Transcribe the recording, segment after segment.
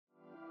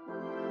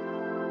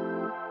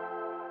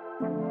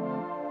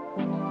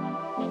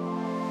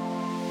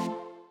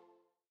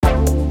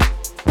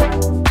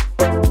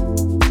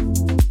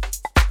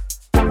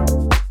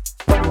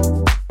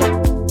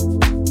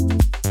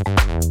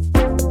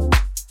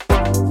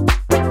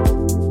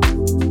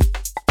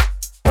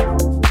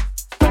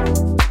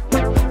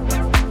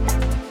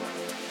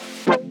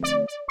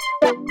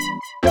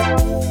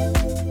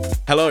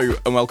Hello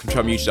and welcome to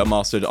Unmuted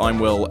Unmastered. I'm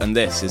Will and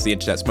this is the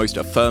internet's most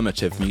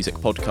affirmative music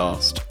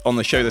podcast. On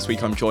the show this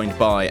week I'm joined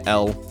by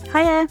Elle.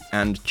 Hiya.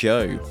 And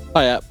Joe.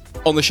 Hiya.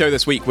 On the show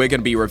this week we're going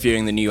to be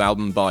reviewing the new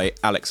album by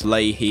Alex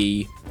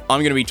Lahey.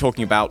 I'm going to be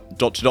talking about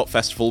Dot to Dot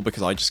Festival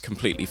because I just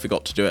completely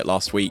forgot to do it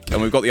last week, and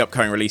we've got the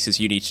upcoming releases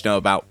you need to know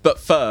about. But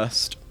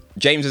first,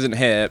 James isn't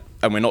here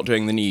and we're not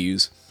doing the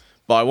news,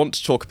 but I want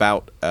to talk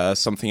about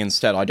something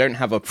instead. I don't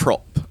have a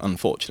prop,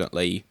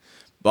 unfortunately,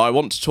 but I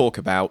want to talk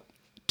about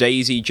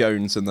Daisy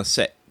Jones and the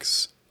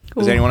Six.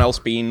 Has anyone else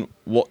been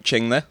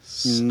watching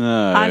this?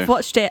 No. I've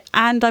watched it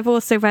and I've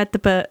also read the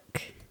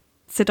book.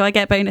 So do I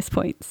get bonus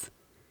points?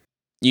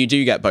 You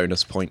do get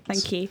bonus points.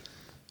 Thank you.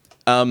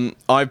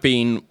 I've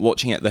been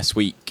watching it this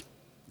week,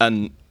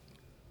 and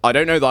I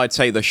don't know that I'd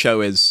say the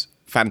show is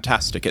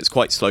fantastic. It's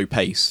quite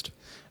slow-paced.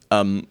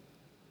 But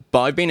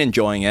I've been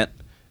enjoying it,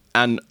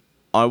 and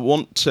I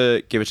want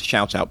to give it a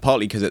shout-out,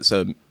 partly because it's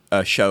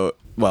a show.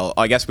 Well,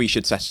 I guess we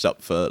should set it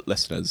up for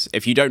listeners.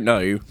 If you don't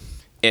know,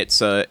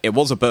 it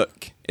was a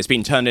book. It's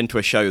been turned into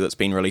a show that's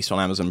been released on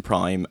Amazon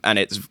Prime, and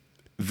it's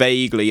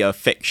vaguely a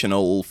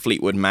fictional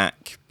Fleetwood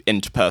Mac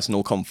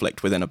interpersonal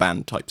conflict within a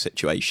band type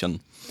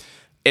situation.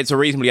 It's a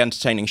reasonably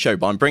entertaining show,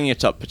 but I'm bringing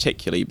it up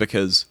particularly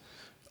because,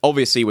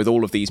 obviously, with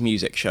all of these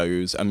music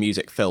shows and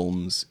music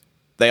films,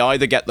 they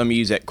either get the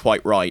music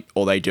quite right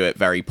or they do it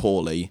very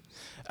poorly.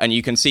 And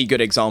you can see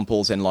good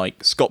examples in,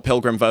 like, Scott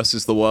Pilgrim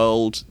vs. the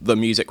World. The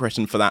music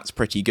written for that's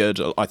pretty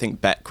good. I think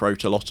Beck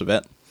wrote a lot of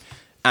it.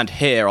 And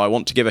here, I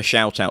want to give a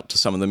shout-out to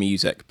some of the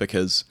music,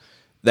 because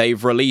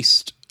they've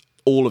released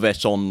all of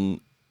it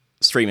on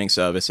streaming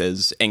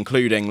services,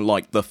 including,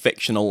 like, the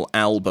fictional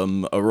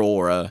album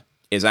Aurora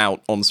is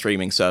out on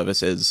streaming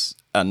services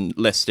and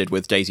listed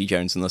with Daisy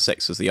Jones and the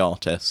Six as the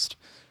artist.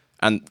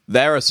 And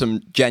there are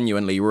some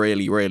genuinely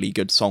really, really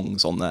good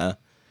songs on there.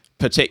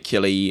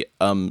 Particularly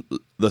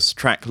this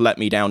track Let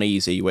Me Down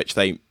Easy, which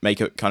they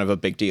make a kind of a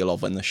big deal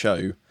of in the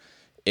show,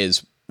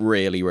 is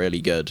really,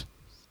 really good.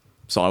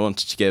 So I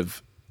wanted to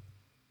give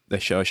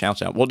this show a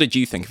shout out. What did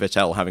you think of it,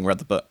 Elle, having read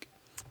the book?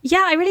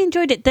 Yeah, I really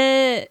enjoyed it.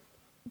 The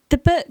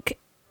book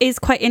is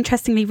quite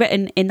interestingly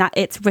written in that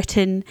it's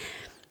written...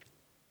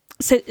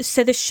 So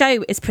the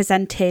show is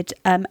presented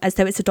as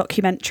though it's a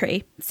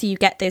documentary. So you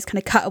get those kind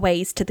of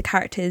cutaways to the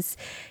characters,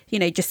 you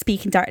know, just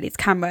speaking directly to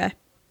camera.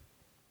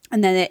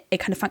 And then it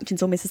kind of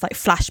functions almost as like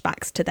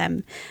flashbacks to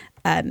them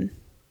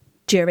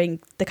during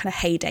the kind of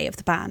heyday of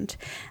the band.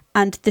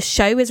 And the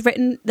show is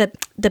written,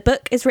 the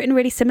book is written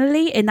really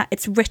similarly in that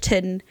it's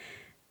written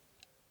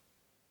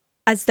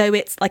as though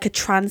it's like a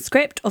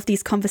transcript of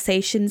these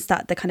conversations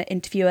that the kind of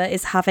interviewer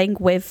is having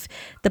with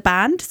the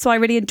band. So I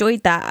really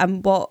enjoyed that.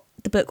 And what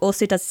the book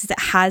also does is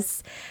it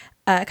has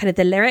kind of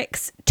the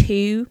lyrics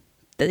to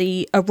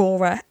the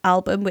Aurora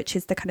album, which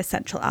is the kind of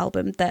central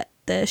album that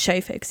the show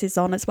focuses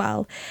on as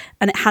well,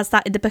 and it has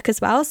that in the book as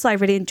well. So I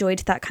really enjoyed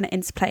that kind of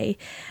interplay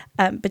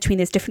between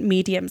those different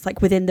mediums,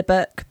 like within the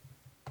book.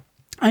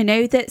 I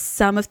know that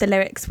some of the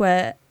lyrics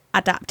were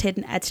adapted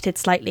and edited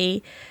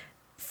slightly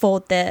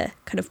for the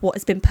kind of what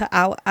has been put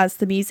out as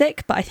the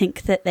music, but I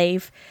think that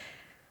they've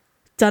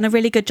done a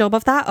really good job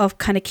of that, of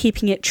kind of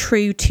keeping it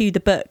true to the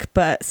book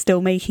but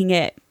still making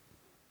it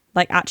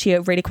like actually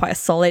a really quite a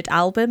solid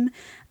album,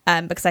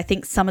 because I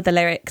think some of the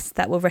lyrics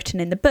that were written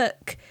in the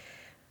book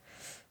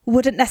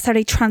wouldn't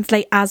necessarily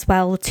translate as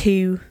well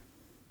to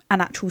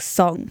an actual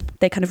song.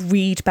 They kind of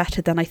read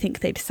better than I think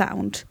they'd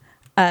sound.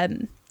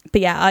 But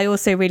yeah, I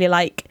also really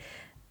like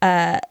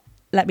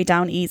Let Me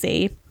Down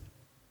Easy.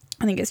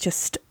 I think it's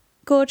just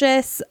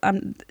gorgeous.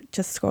 I'm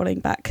just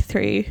scrolling back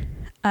through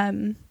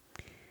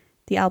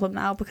the album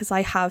now because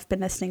I have been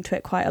listening to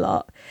it quite a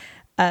lot.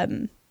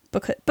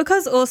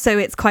 Because also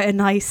it's quite a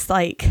nice,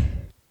 like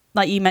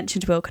you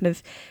mentioned, Will, kind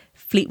of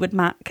Fleetwood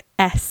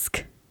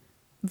Mac-esque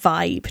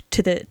vibe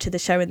to the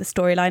show and the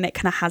storyline. It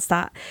kind of has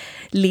that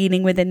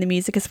leaning within the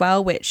music as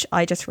well, which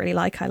I just really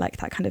like. I like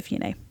that kind of, you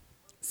know,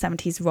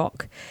 70s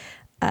rock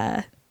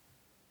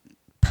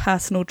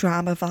personal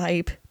drama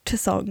vibe to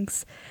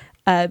songs.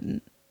 I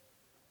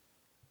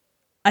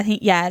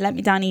think, yeah, Let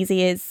Me Down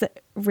Easy is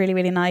really,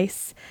 really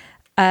nice.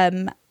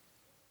 More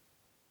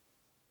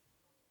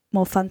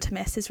Fun to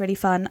Miss is really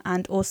fun,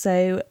 and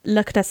also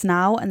Look at Us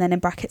Now, and then in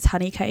brackets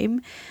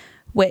Honeycomb,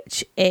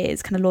 which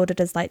is kind of lauded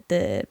as like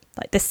the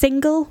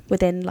single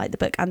within like the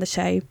book and the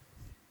show,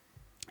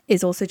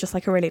 is also just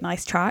like a really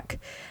nice track.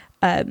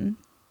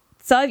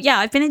 So yeah,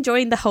 I've been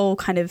enjoying the whole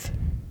kind of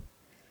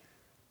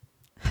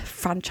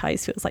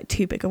franchise, feels like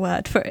too big a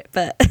word for it,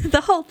 but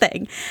the whole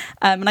thing.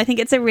 And I think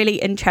it's a really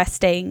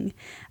interesting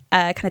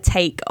kind of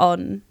take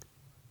on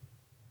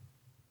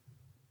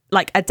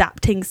like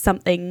adapting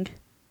something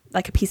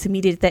like a piece of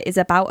media that is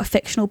about a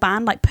fictional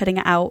band, like putting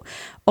it out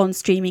on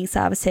streaming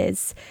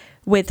services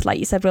with, like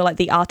you said, Will, like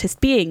the artist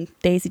being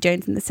Daisy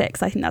Jones and the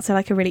Six. I think that's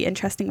like a really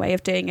interesting way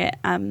of doing it.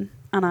 And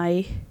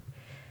I'm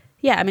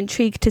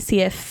intrigued to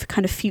see if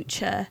kind of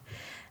future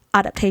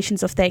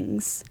adaptations of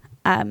things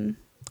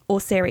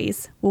or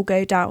series will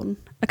go down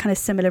a kind of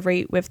similar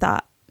route with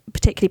that,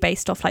 particularly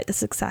based off like the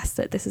success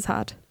that this has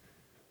had.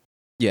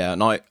 Yeah,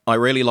 and I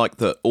really like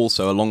that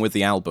also, along with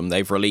the album,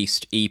 they've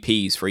released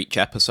EPs for each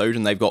episode,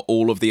 and they've got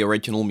all of the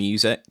original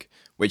music,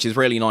 which is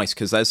really nice,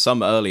 because there's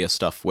some earlier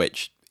stuff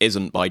which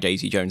isn't by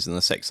Daisy Jones and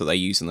the Six that they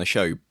use in the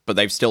show, but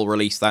they've still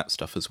released that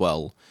stuff as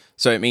well.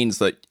 So it means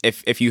that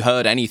if you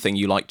heard anything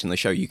you liked in the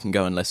show, you can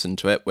go and listen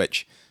to it,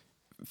 which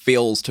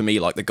feels to me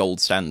like the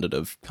gold standard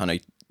of kind of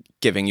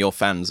giving your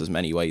fans as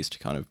many ways to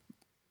kind of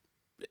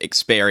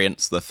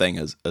experience the thing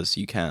as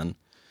you can.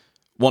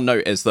 One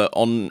note is that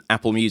on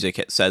Apple Music,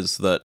 it says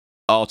that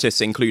artists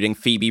including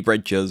Phoebe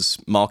Bridgers,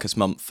 Marcus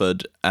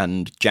Mumford,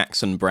 and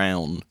Jackson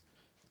Browne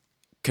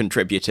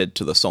contributed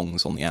to the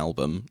songs on the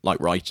album, like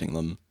writing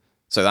them.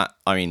 So that,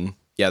 I mean,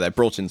 yeah, they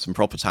brought in some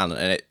proper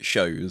talent, and it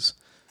shows.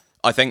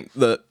 I think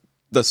that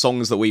the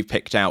songs that we've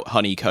picked out,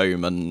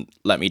 Honeycomb and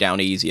Let Me Down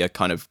Easy, are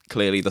kind of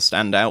clearly the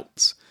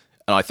standouts.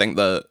 And I think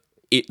the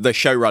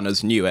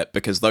showrunners knew it,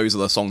 because those are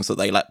the songs that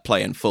they let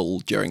play in full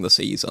during the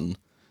season.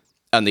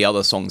 And the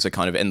other songs are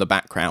kind of in the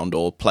background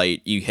or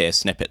play. You hear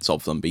snippets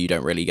of them, but you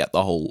don't really get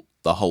the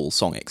whole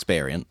song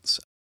experience.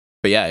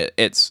 But yeah,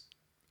 it's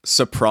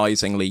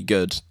surprisingly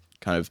good,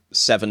 kind of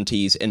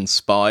 70s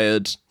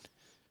inspired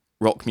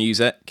rock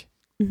music.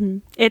 Mm-hmm.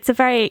 It's a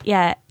very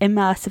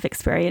immersive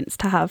experience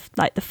to have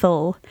like the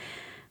full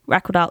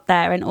record out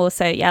there, and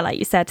also like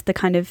you said, the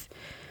kind of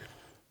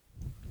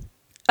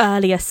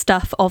earlier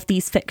stuff of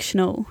these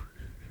fictional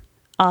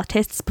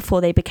artists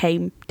before they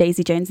became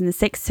Daisy Jones and the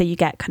Six. So you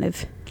get kind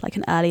of like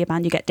an earlier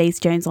band, you get Daisy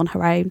Jones on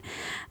her own,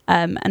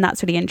 and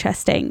that's really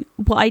interesting.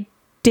 What I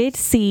did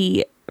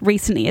see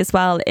recently as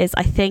well is,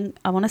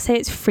 I want to say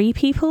it's Free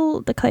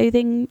People, the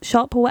clothing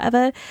shop or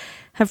whatever,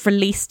 have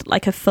released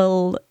like a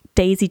full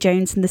Daisy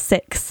Jones and the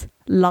Six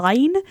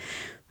line,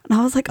 and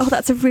I was like, oh,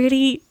 that's a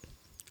really,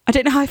 I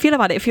don't know how I feel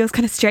about it. It feels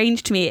kind of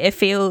strange to me. It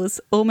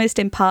feels almost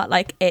in part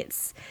like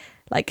it's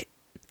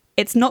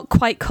not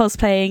quite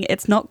cosplaying,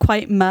 it's not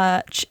quite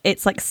merch,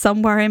 it's like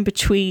somewhere in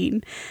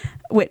between,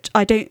 which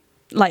I don't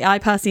like. I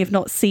personally have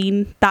not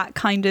seen that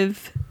kind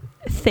of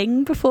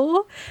thing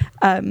before,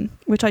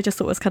 which I just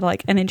thought was kind of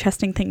like an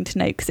interesting thing to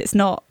know, because it's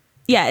not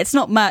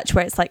merch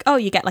where it's like, oh,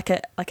 you get like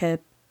a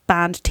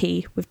band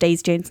tee with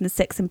Daisy Jones and the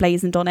Six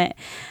emblazoned on it,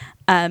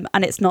 and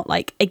it's not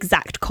like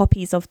exact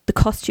copies of the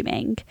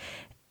costuming.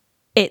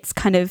 It's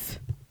kind of,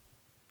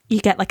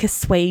 you get like a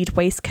suede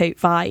waistcoat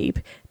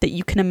vibe that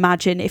you can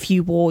imagine if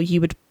you wore,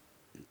 you would,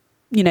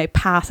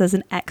 pass as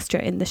an extra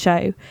in the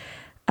show,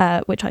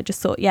 which I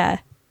just thought,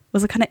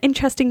 was a kind of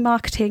interesting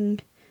marketing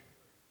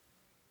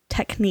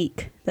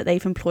technique that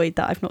they've employed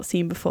that I've not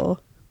seen before.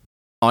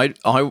 I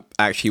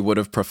actually would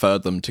have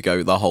preferred them to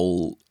go the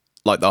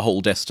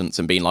whole distance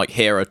and being like,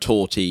 here are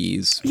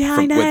torties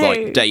with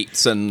like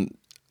dates and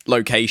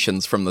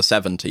locations from the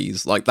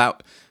 70s. Like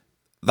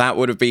that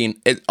would have been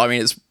it. I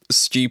mean, it's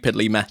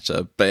stupidly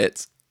meta,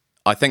 but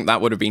I think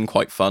that would have been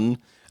quite fun.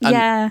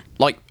 And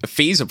like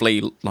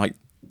feasibly, like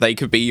they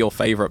could be your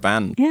favorite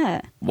band.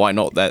 Yeah, why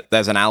not?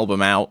 There's an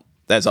album out,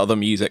 there's other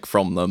music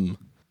from them.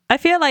 I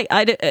feel like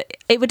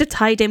it would have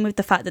tied in with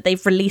the fact that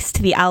they've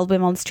released the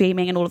album on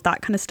streaming and all of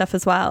that kind of stuff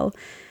as well,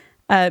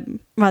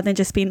 rather than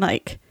just being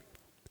like,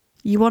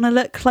 you want to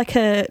look like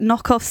a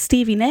knockoff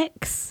Stevie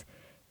Nicks?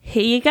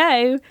 Here you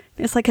go.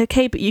 It's like,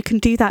 okay, but you can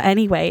do that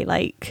anyway.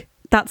 Like,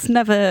 that's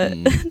never,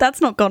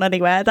 that's not gone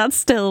anywhere. That's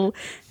still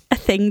a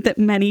thing that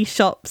many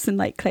shops and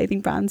like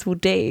clothing brands will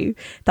do.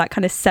 That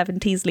kind of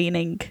 70s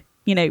leaning,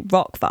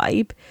 rock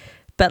vibe.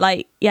 But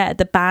like,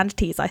 the band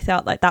tees, I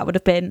felt like that would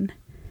have been,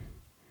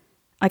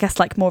 I guess,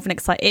 like more of an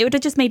it would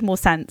have just made more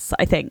sense,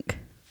 I think.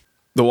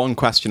 The one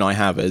question I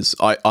have is,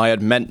 I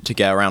had meant to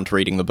get around to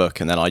reading the book,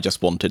 and then I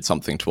just wanted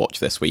something to watch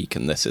this week,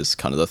 and this is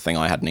kind of the thing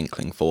I had an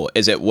inkling for.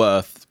 Is it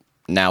worth,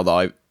 now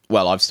that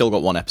I've still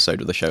got one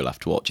episode of the show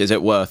left to watch, is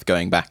it worth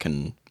going back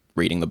and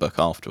reading the book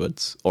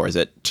afterwards? Or is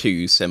it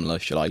too similar?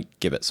 Should I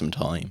give it some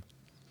time?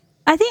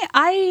 I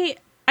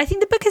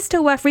think the book is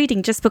still worth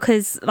reading, just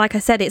because, like I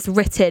said, it's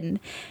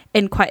written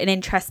in quite an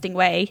interesting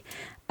way,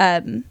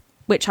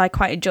 which I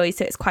quite enjoy.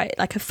 So it's quite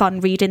like a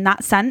fun read in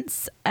that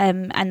sense,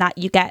 and that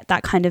you get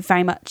that kind of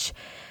very much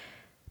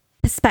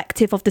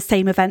perspective of the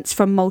same events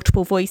from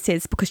multiple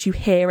voices, because you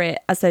hear it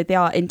as though they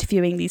are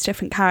interviewing these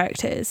different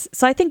characters.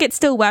 So I think it's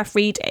still worth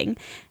reading.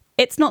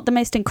 It's not the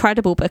most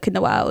incredible book in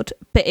the world,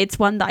 but it's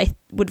one that I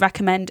would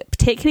recommend,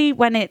 particularly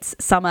when it's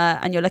summer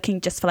and you're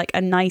looking just for like a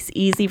nice,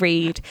 easy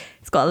read.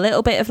 It's got a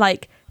little bit of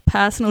like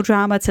personal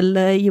drama to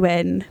lure you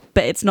in,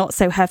 but it's not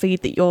so heavy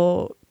that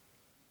you're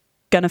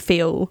going to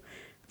feel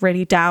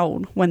really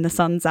down when the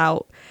sun's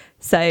out.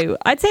 So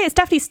I'd say it's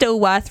definitely still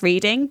worth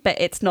reading, but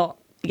it's not,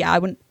 I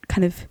wouldn't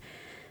kind of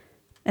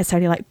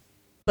necessarily like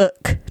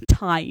book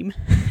time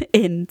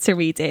in to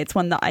read it. It's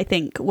one that I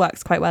think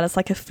works quite well as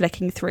like a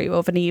flicking through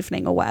of an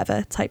evening or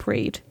whatever type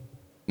read.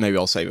 Maybe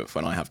I'll save it for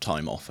when I have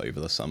time off over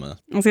the summer.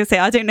 I was going to say,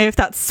 I don't know if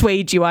that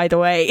swayed you either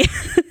way.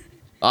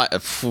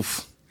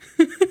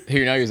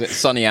 Who knows? It's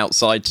sunny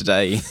outside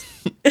today.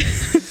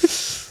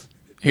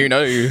 Who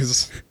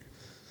knows?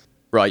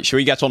 Right, shall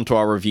we get on to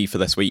our review for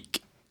this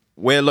week?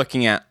 We're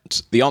looking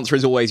at The Answer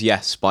Is Always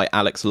Yes by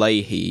Alex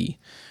Lahey.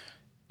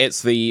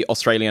 It's the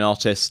Australian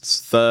artist's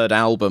third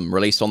album,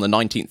 released on the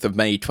 19th of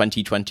May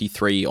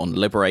 2023 on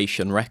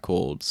Liberation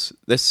Records.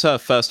 This is her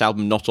first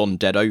album not on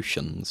Dead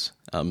Oceans,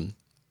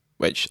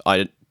 which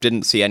I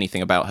didn't see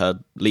anything about her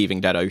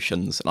leaving Dead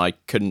Oceans, and I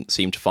couldn't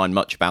seem to find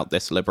much about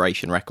this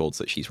Liberation Records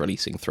that she's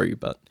releasing through,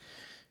 but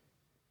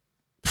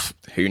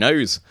who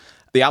knows?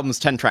 The album's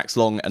 10 tracks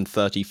long and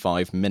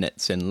 35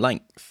 minutes in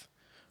length.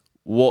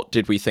 What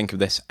did we think of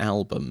this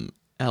album?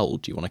 Elle,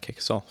 do you want to kick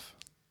us off?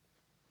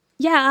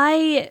 Yeah,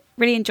 I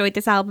really enjoyed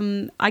this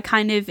album. I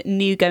kind of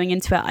knew going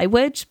into it I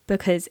would,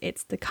 because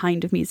it's the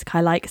kind of music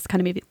I like. It's the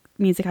kind of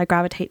music I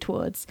gravitate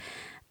towards.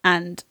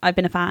 And I've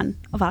been a fan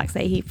of Alex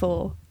Lahey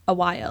for a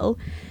while.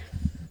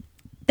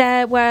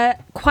 There were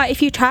quite a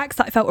few tracks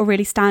that I felt were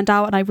really stand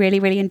out and I really,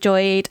 really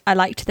enjoyed. I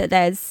liked that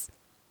there's,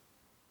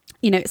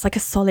 it's like a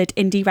solid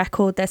indie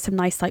record. There's some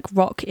nice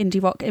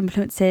indie rock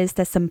influences.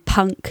 There's some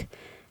punk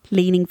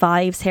leaning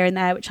vibes here and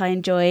there, which I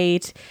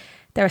enjoyed.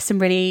 There are some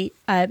really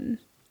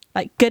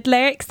good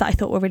lyrics that I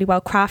thought were really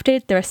well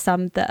crafted. There are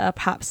some that are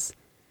perhaps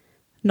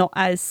not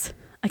as,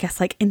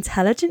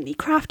 intelligently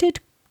crafted,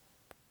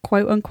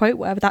 quote unquote,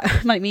 whatever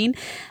that might mean,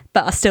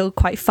 but are still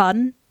quite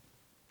fun.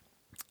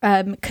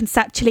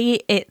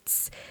 Conceptually, it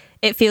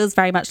feels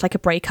very much like a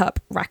breakup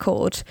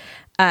record,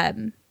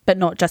 but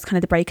not just kind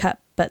of the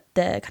breakup, but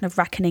the kind of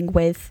reckoning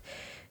with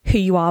who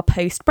you are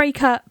post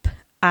breakup,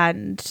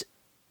 and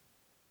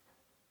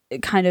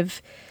kind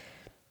of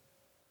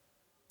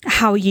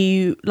how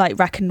you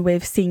reckon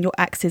with seeing your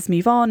exes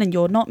move on and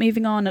you're not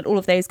moving on, and all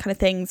of those kind of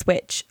things,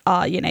 which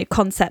are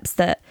concepts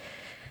that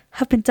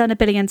have been done a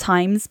billion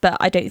times, but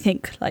I don't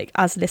think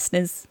as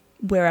listeners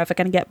we're ever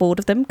going to get bored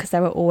of them, because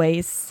there are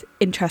always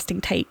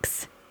interesting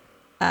takes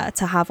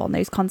to have on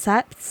those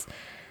concepts.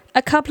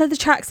 A couple of the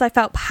tracks I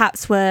felt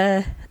perhaps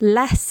were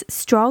less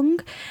strong.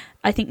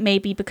 I think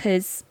maybe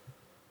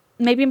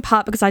in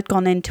part because I'd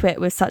gone into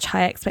it with such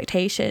high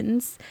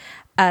expectations,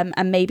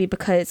 and maybe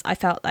because I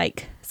felt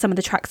like some of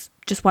the tracks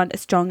just weren't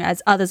as strong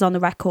as others on the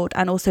record,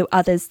 and also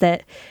others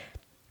that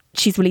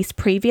she's released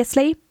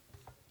previously.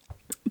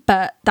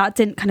 But that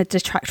didn't kind of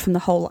detract from the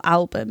whole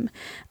album.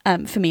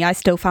 For me, I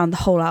still found the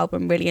whole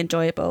album really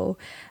enjoyable,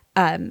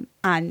 and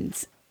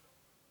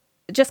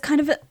just kind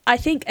of, I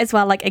think as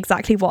well,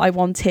 exactly what I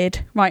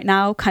wanted right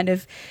now. Kind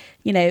of,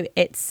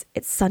 it's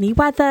sunny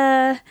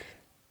weather,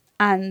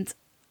 and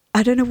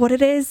I don't know what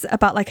it is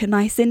about a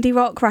nice indie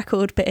rock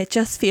record, but it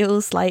just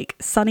feels like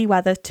sunny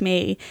weather to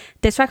me.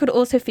 This record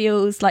also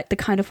feels like the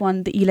kind of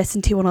one that you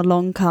listen to on a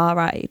long car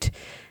ride.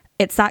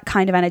 It's that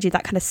kind of energy,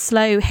 that kind of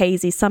slow,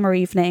 hazy summer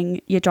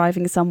evening. You're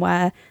driving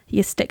somewhere,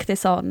 you stick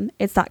this on.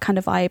 It's that kind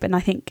of vibe. And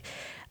I think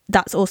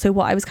that's also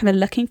what I was kind of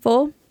looking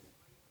for.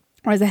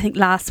 Whereas I think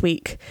last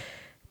week,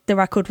 the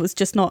record was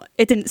just not,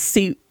 it didn't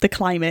suit the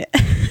climate.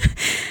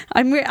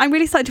 I'm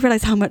really starting to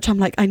realise how much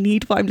I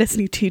need what I'm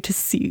listening to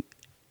suit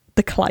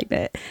the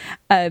climate.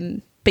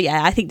 But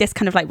yeah, I think this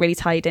kind of really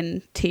tied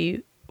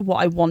into what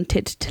I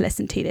wanted to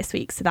listen to this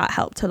week. So that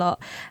helped a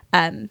lot.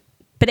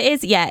 But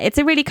it's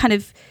a really kind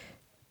of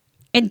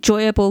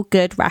enjoyable,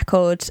 good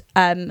record,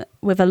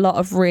 with a lot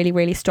of really,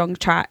 really strong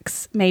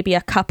tracks. Maybe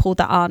a couple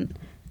that aren't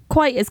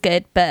quite as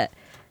good, but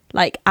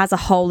as a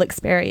whole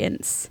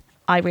experience,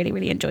 I really,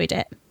 really enjoyed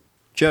it.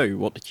 Joe,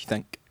 what did you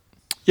think?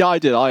 Yeah, I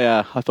did.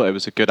 I thought it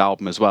was a good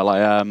album as well.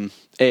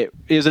 It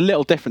was a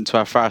little different to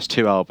our first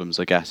two albums,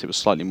 I guess. It was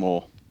slightly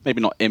more,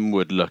 maybe not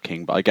inward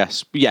looking, but I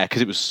guess, yeah,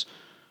 because it was,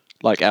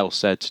 like Elle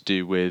said, to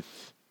do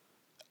with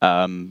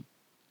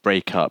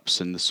breakups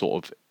and the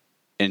sort of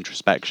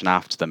introspection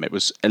after them. It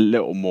was a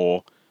little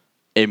more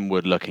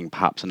inward looking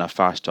perhaps than our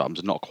first two albums,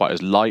 and not quite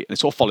as light. And it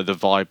sort of followed the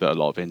vibe that a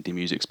lot of indie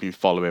music's been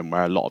following,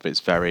 where a lot of it's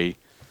very,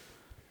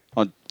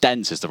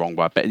 dense is the wrong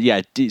word, but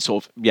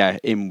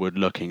inward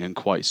looking and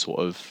quite sort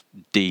of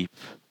deep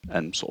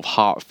and sort of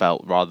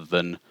heartfelt, rather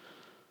than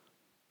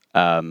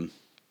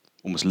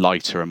almost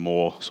lighter and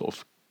more sort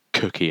of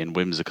kooky and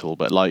whimsical.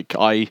 But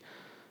I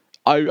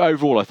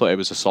overall I thought it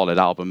was a solid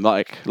album.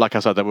 Like I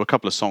said, there were a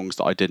couple of songs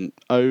that I didn't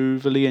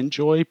overly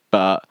enjoy,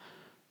 but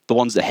the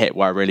ones that hit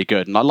were really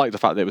good. And I like the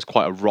fact that it was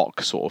quite a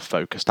rock sort of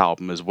focused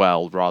album as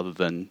well, rather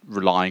than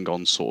relying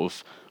on sort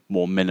of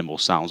more minimal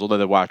sounds, although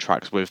there were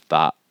tracks with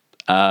that.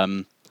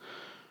 I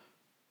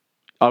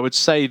would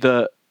say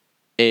that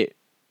it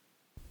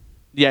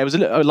was a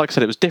little, like I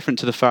said, it was different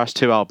to the first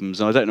two albums,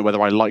 and I don't know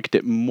whether I liked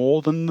it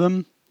more than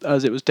them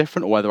as it was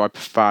different, or whether I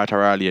preferred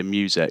her earlier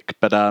music.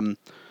 But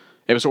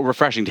it was sort of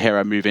refreshing to hear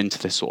her move into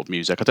this sort of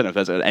music. I don't know if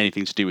there's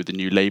anything to do with the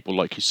new label,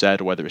 like you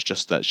said, or whether it's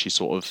just that she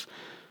sort of,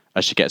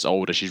 as she gets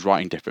older, she's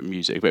writing different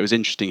music. But it was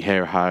interesting to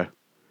hear her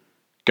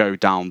go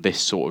down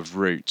this sort of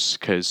route,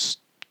 because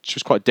she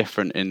was quite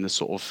different in the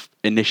sort of,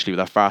 initially with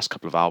her first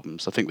couple of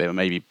albums. I think they were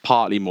maybe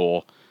partly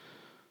more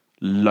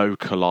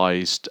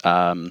localized,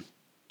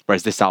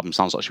 whereas this album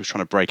sounds like she was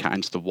trying to break out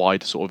into the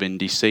wider sort of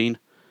indie scene.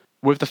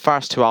 With the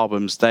first two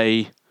albums,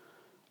 they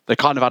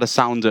kind of had a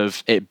sound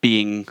of it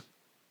being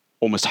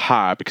almost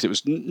her, because it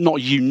was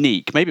not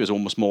unique. Maybe it was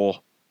almost more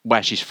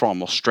where she's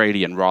from,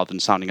 Australian, rather than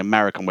sounding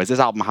American, whereas this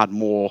album had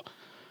more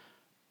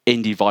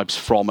indie vibes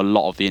from a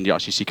lot of the indie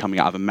artists you see coming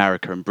out of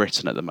America and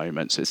Britain at the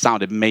moment. So it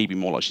sounded maybe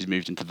more like she's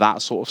moved into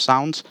that sort of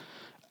sound.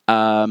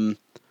 And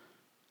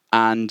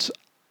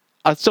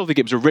I still think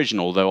it was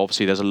original, though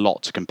obviously there's a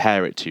lot to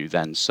compare it to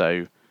then,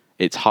 so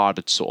it's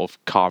harder to sort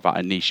of carve out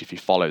a niche if you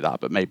follow that,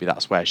 but maybe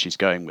that's where she's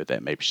going with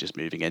it. Maybe she's just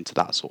moving into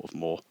that sort of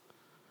more,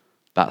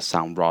 that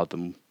sound rather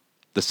than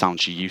the sound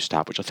she used to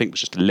have, which I think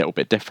was just a little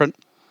bit different.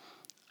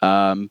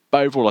 But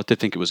overall, I did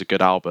think it was a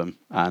good album,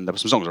 and there were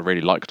some songs I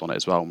really liked on it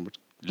as well, and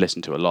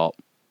listened to a lot.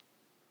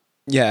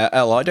 Yeah,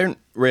 Elle, I don't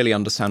really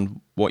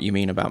understand what you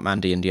mean about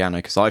Mandy, Indiana,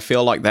 because I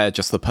feel like they're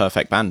just the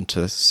perfect band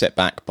to sit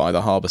back by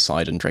the harbour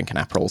side and drink an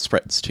Aperol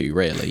Spritz to,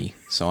 really.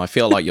 So I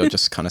feel like you're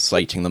just kind of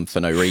slating them for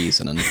no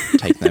reason and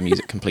taking their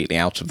music completely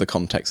out of the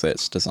context that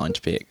it's designed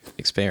to be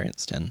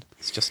experienced in.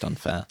 It's just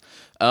unfair.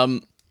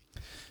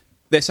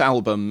 This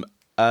album,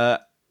 I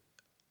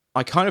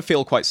kind of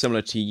feel quite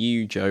similar to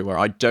you, Joe, where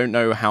I don't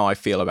know how I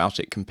feel about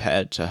it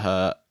compared to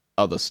her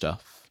other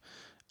stuff.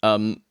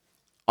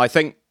 I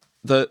think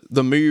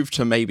the move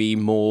to maybe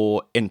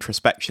more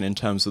introspection in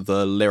terms of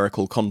the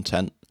lyrical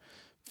content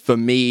for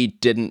me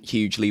didn't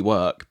hugely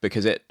work,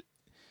 because it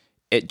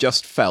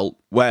just felt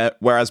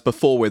whereas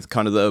before with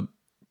kind of the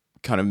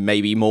kind of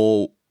maybe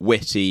more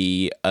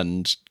witty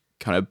and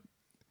kind of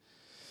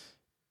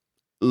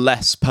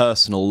less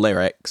personal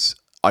lyrics,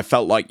 I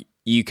felt like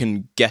you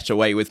can get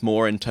away with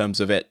more in terms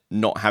of it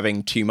not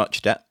having too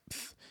much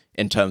depth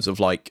in terms of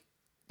like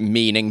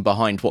meaning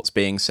behind what's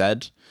being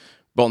said.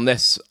 But on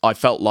this, I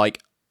felt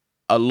like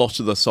a lot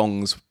of the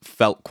songs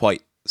felt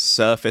quite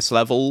surface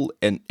level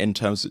in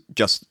terms of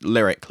just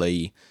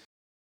lyrically.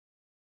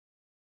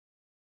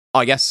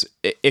 I guess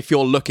if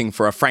you're looking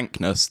for a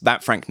frankness,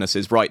 that frankness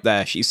is right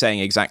there. She's saying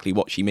exactly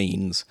what she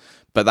means,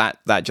 but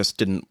that just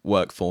didn't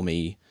work for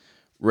me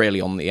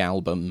really on the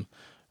album.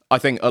 I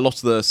think a lot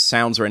of the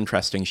sounds are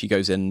interesting. She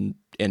goes in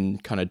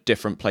kind of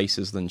different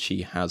places than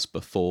she has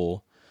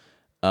before.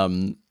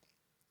 I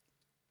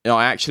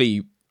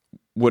actually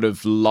would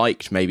have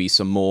liked maybe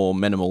some more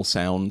minimal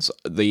sounds.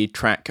 The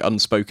track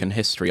Unspoken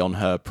History on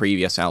her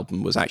previous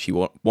album was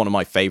actually one of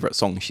my favourite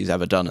songs she's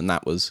ever done, and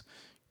that was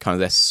kind of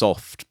this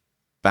soft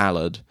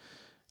ballad.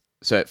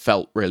 So it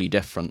felt really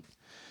different.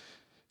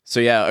 So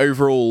yeah,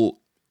 overall,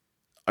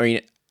 I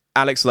mean,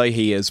 Alex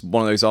Lahey is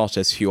one of those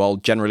artists who I'll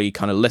generally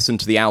kind of listen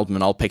to the album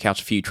and I'll pick out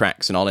a few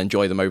tracks and I'll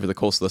enjoy them over the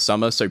course of the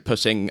summer. So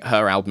putting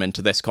her album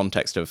into this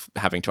context of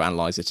having to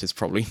analyse it is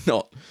probably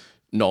not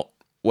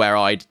where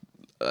I'd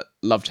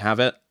love to have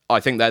it. I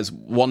think there's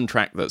one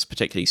track that's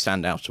particularly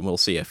stand out, and we'll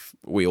see if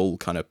we all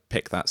kind of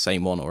pick that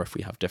same one or if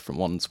we have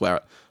different ones, where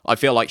I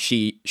feel like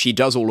she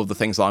does all of the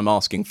things that I'm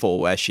asking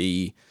for, where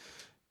she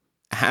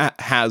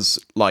has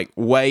like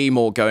way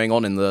more going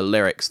on in the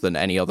lyrics than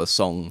any other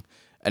song,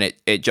 and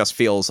it just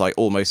feels like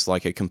almost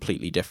like a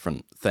completely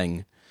different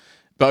thing.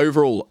 But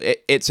overall,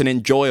 it's an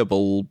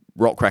enjoyable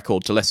rock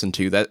record to listen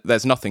to.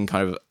 There's nothing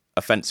kind of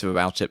offensive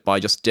about it,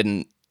 but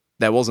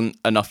there wasn't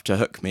enough to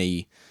hook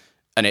me,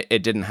 and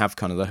it didn't have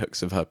kind of the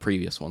hooks of her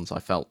previous ones, I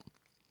felt.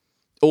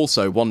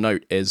 Also, one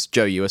note is,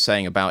 Joe, you were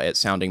saying about it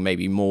sounding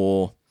maybe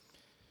more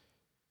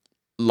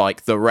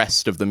like the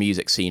rest of the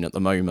music scene at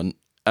the moment.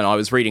 And I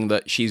was reading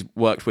that she's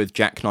worked with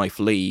Jackknife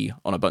Lee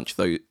on a bunch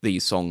of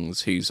these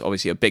songs, who's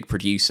obviously a big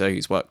producer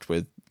who's worked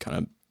with kind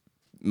of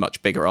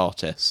much bigger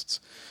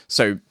artists.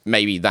 So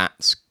maybe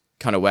that's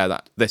kind of where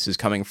this is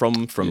coming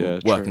from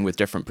working with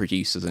different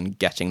producers and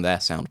getting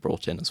their sound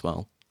brought in as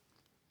well.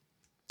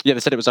 Yeah, they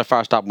said it was her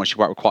first album where she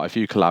worked with quite a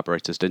few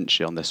collaborators, didn't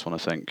she, on this one, I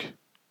think?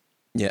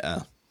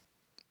 Yeah.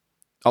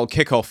 I'll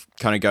kick off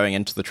kind of going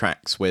into the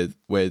tracks with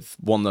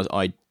one that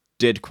I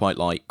did quite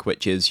like,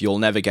 which is You'll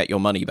Never Get Your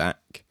Money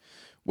Back,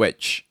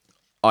 which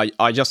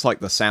I just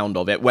like the sound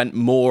of. It went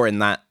more in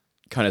that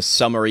kind of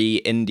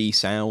summery indie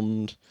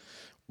sound,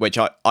 which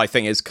I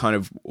think is kind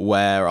of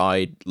where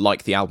I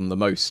like the album the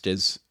most.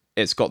 Is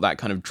it's got that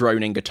kind of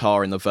droning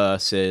guitar in the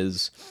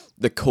verses.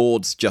 The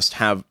chords just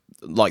have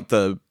like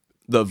the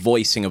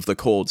voicing of the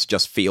chords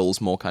just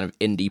feels more kind of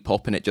indie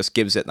pop, and it just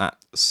gives it that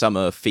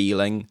summer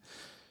feeling.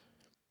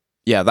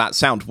 Yeah, that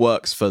sound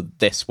works for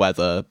this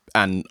weather,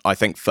 and I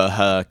think for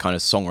her kind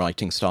of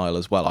songwriting style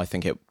as well. I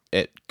think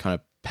it kind of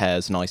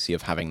pairs nicely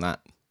of having that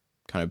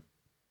kind of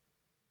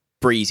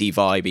breezy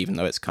vibe, even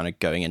though it's kind of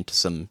going into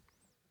some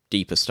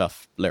deeper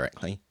stuff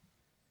lyrically.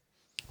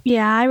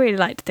 Yeah, I really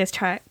liked this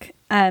track.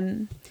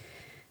 I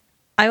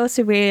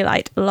also really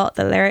liked a lot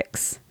the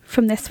lyrics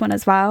from this one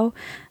as well.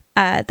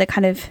 The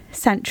kind of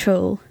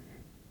central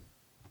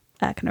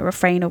kind of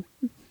refrain, or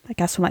I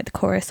guess from like the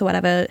chorus or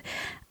whatever,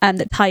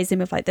 that ties in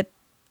with like the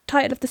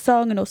title of the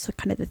song, and also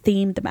kind of the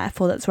theme, the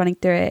metaphor that's running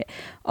through it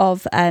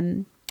of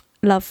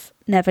love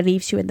never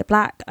leaves you in the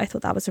black. I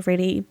thought that was a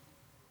really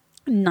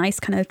nice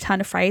kind of turn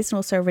of phrase, and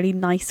also a really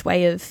nice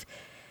way of,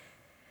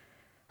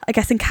 I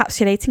guess,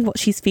 encapsulating what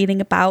she's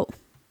feeling about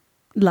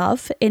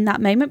love in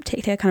that moment,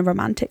 particularly a kind of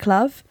romantic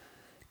love.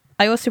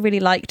 I also really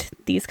liked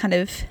these kind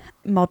of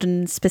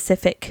modern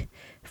specific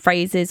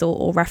phrases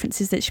or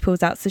references that she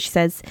pulls out. So she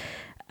says,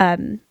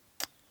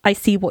 I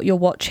see what you're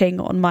watching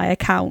on my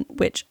account,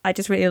 which I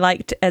just really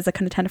liked as a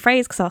kind of turn of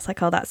phrase, because I was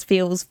like, oh, that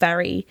feels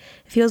very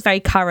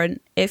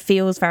current. It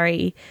feels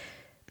very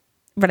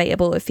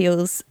relatable. It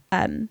feels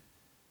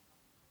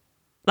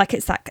like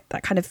it's that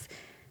kind of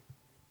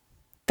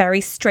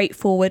very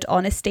straightforward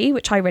honesty,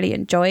 which I really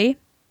enjoy.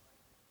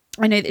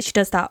 I know that she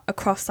does that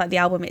across like the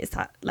album. It's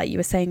that, like you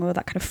were saying, or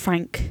that kind of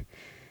frank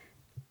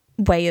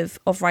way of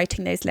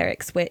writing those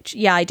lyrics, which,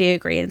 yeah, I do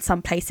agree. In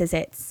some places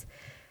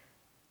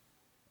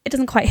it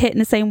doesn't quite hit in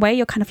the same way.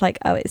 You're kind of like,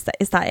 oh, is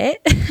that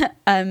it?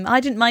 I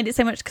didn't mind it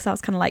so much because I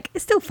was kind of like,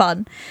 it's still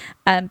fun.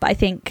 But I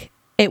think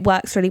it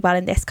works really well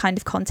in this kind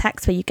of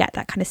context where you get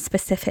that kind of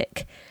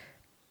specific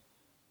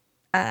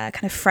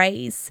kind of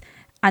phrase,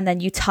 and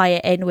then you tie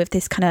it in with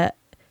this kind of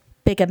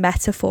bigger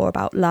metaphor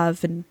about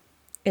love and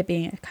it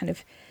being a kind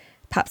of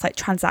perhaps like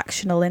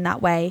transactional in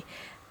that way.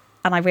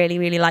 And I really,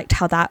 really liked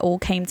how that all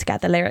came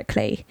together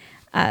lyrically.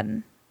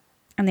 And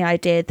the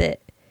idea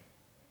that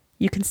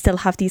you can still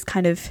have these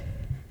kind of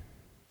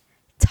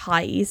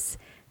ties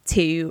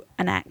to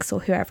an ex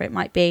or whoever it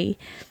might be,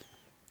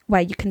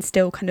 where you can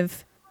still kind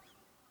of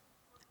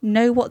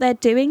know what they're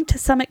doing to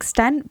some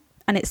extent.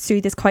 And it's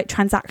through this quite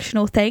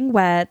transactional thing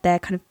where they're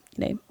kind of,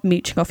 you know,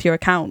 mooching off your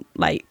account,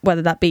 like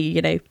whether that be,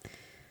 you know,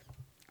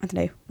 I don't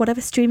know,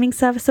 whatever streaming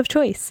service of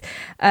choice.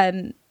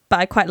 But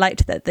I quite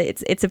liked that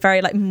it's a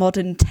very like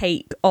modern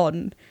take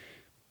on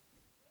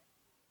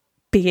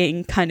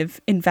being kind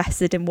of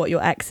invested in what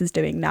your ex is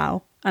doing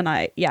now. And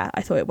I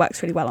thought it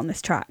works really well on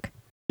this track.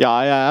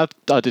 Yeah,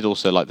 I did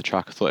also like the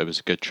track. I thought it was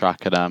a good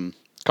track. And kind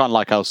of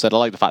like I said, I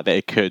like the fact that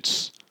it could,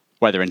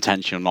 whether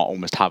intentional or not,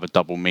 almost have a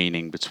double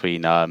meaning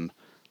between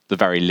the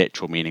very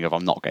literal meaning of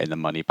I'm not getting the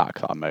money back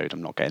that I'm owed,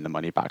 I'm not getting the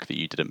money back that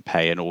you didn't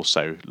pay, and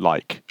also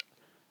like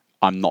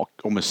I'm not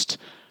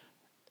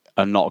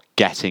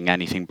getting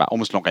anything back,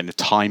 almost not getting the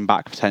time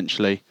back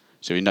potentially.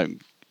 So you know,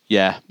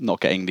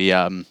 not getting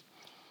the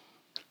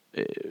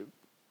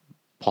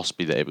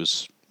possibly that it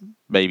was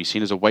maybe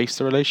seen as a waste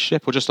of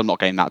relationship, or just I'm not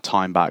getting that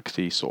time back.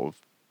 The sort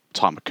of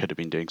time I could have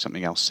been doing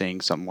something else,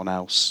 seeing someone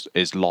else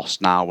is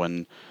lost now.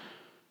 And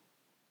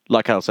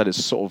like I said,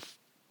 it's sort of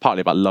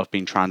partly about love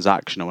being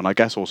transactional, and I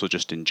guess also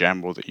just in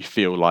general that you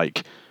feel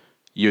like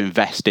you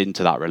invest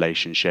into that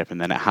relationship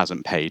and then it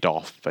hasn't paid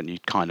off, and you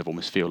kind of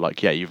almost feel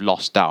like, yeah, you've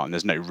lost out and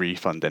there's no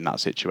refund in that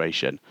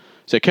situation.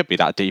 So it could be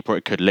that deep, or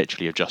it could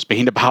literally have just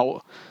been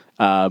about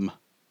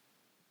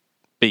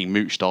being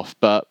mooched off.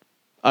 But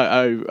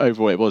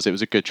overall, it was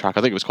a good track.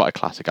 I think it was quite a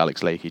classic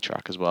Alex Lahey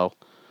track as well.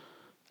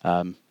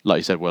 Like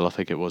you said, Will, I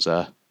think it was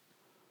I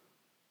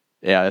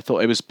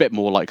thought it was a bit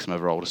more like some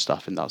of her older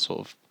stuff in that sort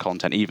of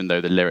content, even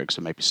though the lyrics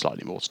are maybe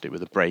slightly more to do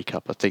with a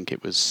breakup. I think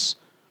it was,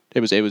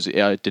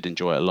 I did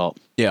enjoy it a lot.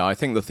 Yeah, I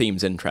think the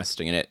theme's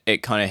interesting, and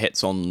it kind of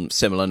hits on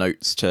similar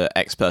notes to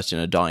Expert in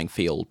a Dying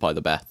Field by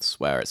the Beths,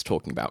 where it's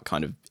talking about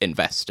kind of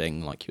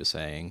investing, like you were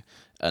saying,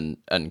 and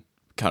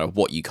kind of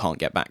what you can't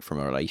get back from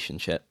a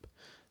relationship.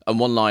 And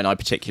one line I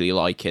particularly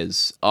like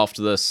is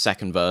after the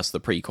second verse, the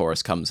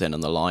pre-chorus comes in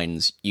and the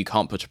lines, you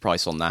can't put a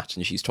price on that.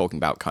 And she's talking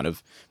about kind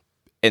of,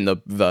 in the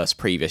verse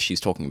previous, she's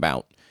talking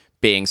about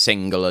being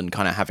single and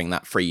kind of having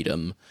that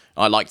freedom.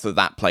 I liked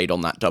that played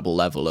on that double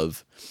level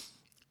of,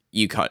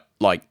 you can't,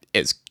 like,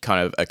 it's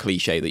kind of a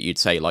cliche that you'd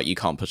say, like, you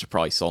can't put a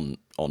price on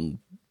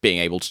being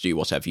able to do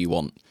whatever you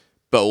want.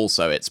 But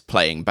also it's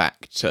playing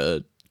back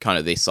to kind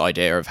of this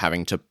idea of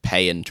having to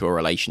pay into a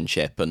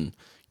relationship and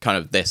kind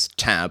of this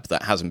tab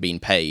that hasn't been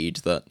paid,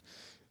 that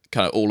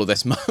kind of all of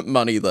this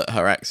money that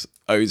her ex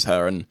owes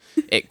her, and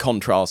it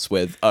contrasts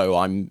with, oh,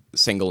 I'm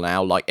single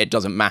now, like it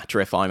doesn't matter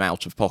if I'm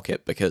out of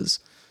pocket because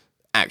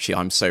actually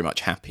I'm so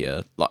much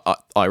happier. Like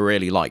I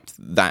really liked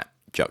that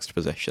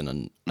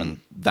juxtaposition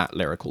and that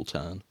lyrical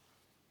turn.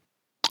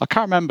 I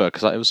can't remember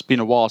because it's been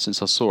a while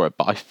since I saw it,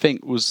 but I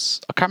can't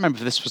remember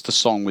if this was the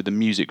song with the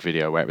music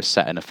video where it was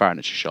set in a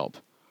furniture shop.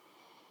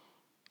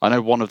 I know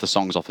one of the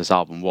songs off this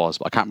album was,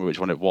 but I can't remember which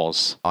one it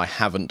was. I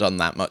haven't done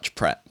that much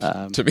prep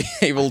to be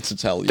able to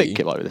tell you. I think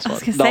it might be this one. I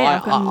was going to say,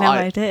 I've got no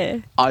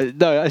idea.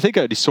 I think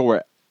I only saw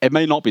it. It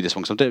may not be this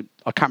one, because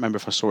I can't remember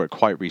if I saw it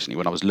quite recently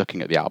when I was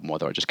looking at the album,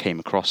 whether I just came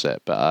across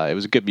it. But it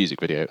was a good music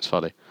video. It was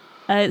funny.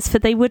 It's for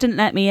They Wouldn't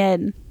Let Me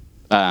In.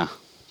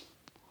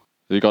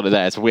 You got it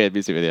there. It's a weird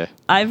music video.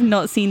 I've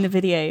not seen the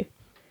video.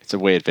 It's a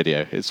weird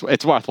video. It's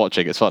worth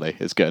watching. It's funny.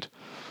 It's good.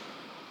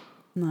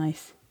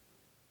 Nice.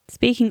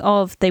 Speaking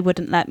of They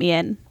Wouldn't Let Me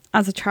In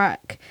as a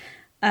track,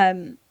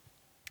 I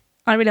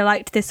really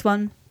liked this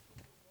one.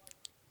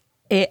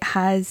 It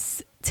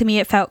has, to me,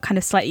 it felt kind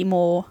of slightly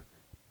more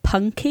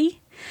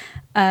punky.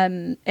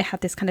 It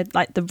had this kind of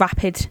like the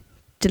rapid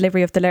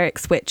delivery of the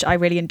lyrics, which I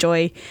really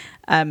enjoy.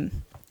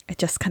 It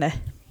just kind of,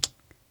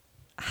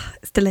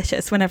 it's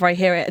delicious whenever I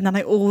hear it, and then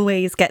I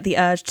always get the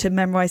urge to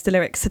memorize the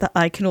lyrics so that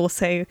I can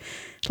also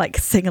like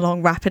sing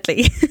along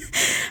rapidly.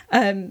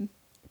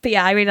 But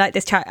yeah, I really like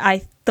this track. I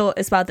thought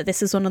as well that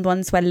this was one of the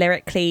ones where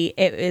lyrically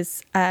it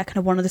was kind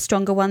of one of the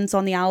stronger ones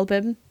on the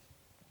album,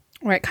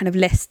 where it kind of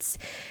lists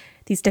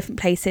these different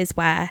places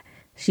where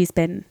she's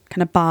been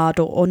kind of barred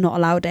or not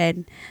allowed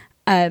in.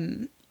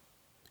 And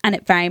and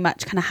it very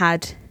much kind of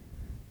had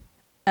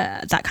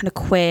that kind of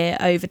queer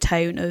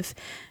overtone of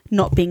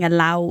not being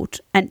allowed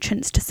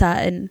entrance to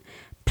certain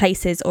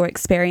places or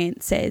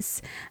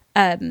experiences,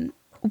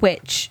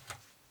 which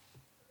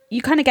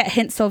you kind of get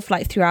hints of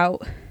like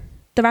throughout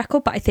the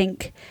record, but I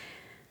think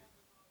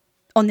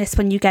on this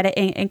one you get it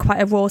in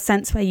quite a raw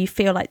sense, where you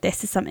feel like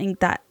this is something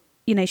that,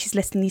 you know, she's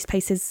listing these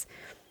places,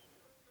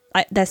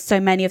 like there's so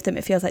many of them,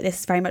 it feels like this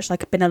is very much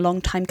like been a long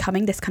time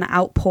coming, this kind of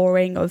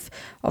outpouring of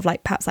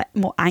like perhaps like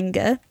more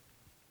anger,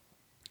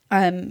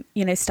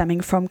 you know,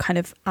 stemming from kind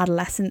of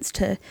adolescence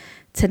to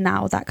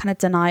now, that kind of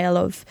denial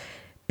of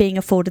being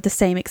afforded the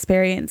same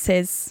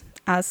experiences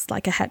as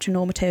like a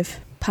heteronormative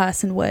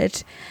person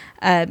would,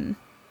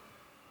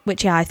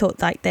 which I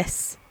thought like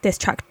this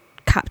track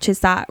captures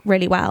that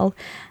really well,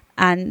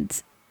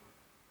 and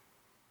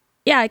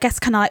I guess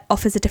kind of like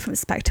offers a different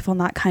perspective on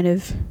that kind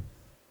of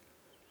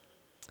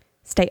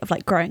state of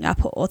like growing up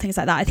or things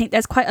like that. I think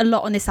there's quite a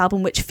lot on this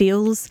album which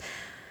feels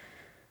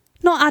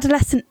not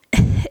adolescent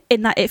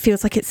in that it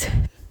feels like it's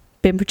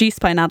been produced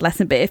by an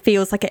adolescent, but it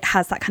feels like it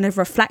has that kind of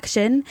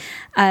reflection.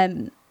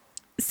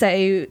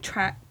 So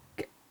track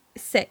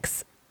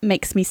 6,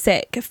 Makes Me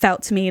Sick,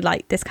 felt to me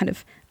like this kind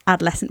of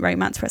adolescent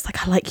romance where it's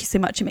like, I like you so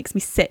much it makes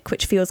me sick,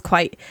 which feels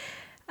quite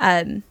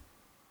not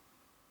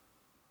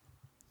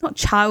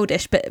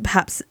childish, but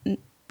perhaps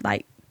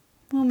like,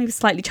 well, maybe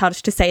slightly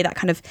childish to say that,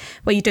 kind of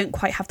where you don't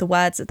quite have the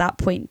words at that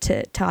point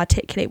to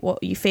articulate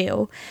what you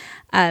feel.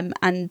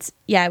 And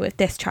yeah, with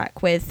this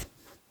track, with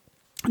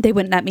They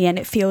Wouldn't Let Me In,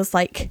 it feels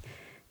like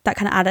that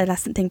kind of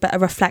adolescent thing, but a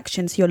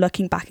reflection. So you're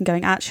looking back and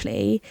going,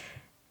 actually,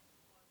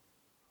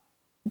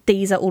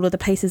 these are all of the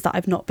places that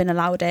I've not been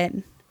allowed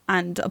in.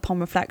 And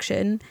upon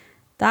reflection,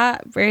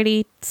 that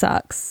really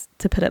sucks,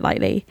 to put it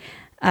lightly.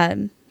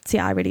 So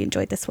yeah, I really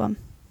enjoyed this one.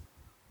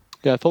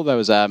 Yeah, I thought there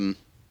was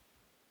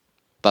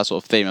that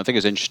sort of theme. I think it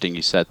was interesting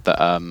you said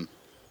that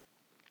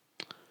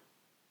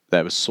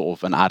there was sort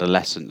of an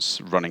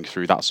adolescence running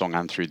through that song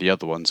and through the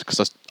other ones,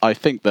 because I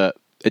think that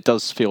it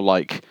does feel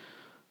like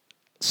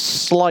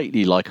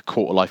slightly like a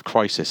quarter-life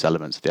crisis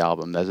element to the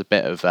album. There's a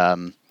bit of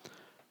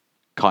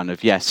kind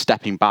of,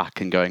 stepping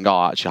back and going,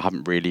 actually, I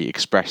haven't really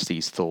expressed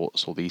these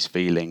thoughts or these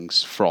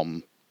feelings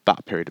from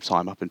that period of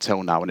time up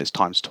until now, and it's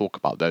time to talk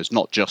about those.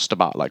 Not just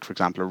about, like, for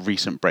example, a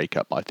recent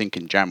breakup, but I think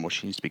in general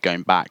she needs to be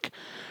going back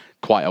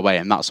quite a way,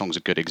 and that song's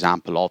a good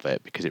example of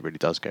it, because it really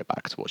does go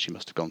back to what she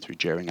must have gone through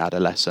during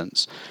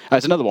adolescence.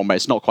 It's another one where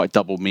it's not quite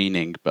double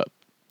meaning, but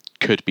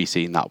could be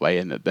seen that way,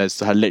 and that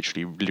there's her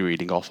literally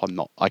reading off,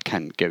 I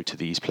can't go to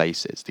these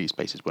places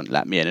wouldn't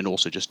let me in, and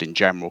also just in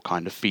general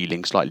kind of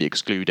feeling slightly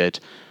excluded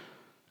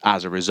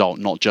as a result,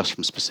 not just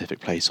from specific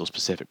places or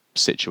specific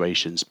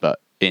situations, but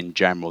in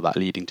general, that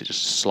leading to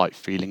just a slight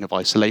feeling of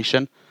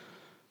isolation.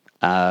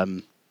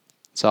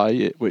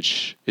 It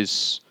was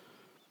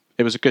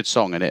a good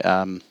song, and it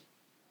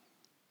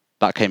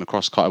that came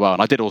across quite well.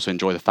 And I did also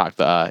enjoy the fact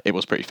that it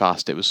was pretty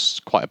fast. It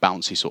was quite a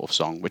bouncy sort of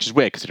song, which is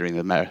weird considering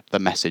the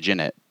message in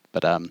it.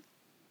 But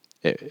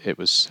it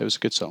was a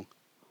good song.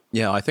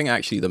 Yeah, I think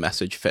actually the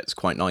message fits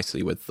quite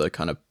nicely with the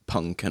kind of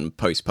punk and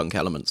post-punk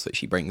elements that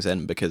she brings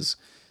in, because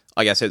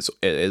I guess it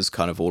is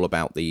kind of all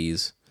about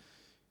these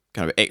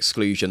kind of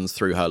exclusions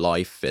through her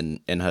life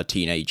in her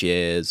teenage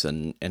years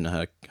and in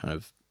her kind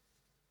of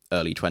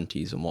early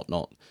 20s and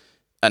whatnot,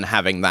 and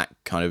having that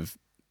kind of,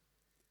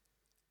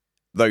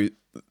 though,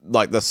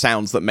 like the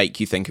sounds that make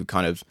you think of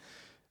kind of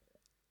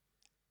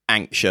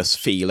anxious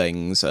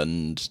feelings,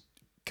 and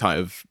kind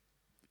of,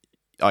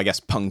 I guess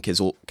punk is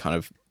all kind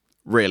of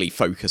really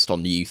focused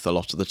on youth a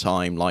lot of the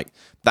time. Like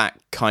that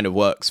kind of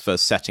works for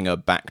setting a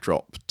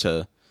backdrop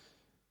to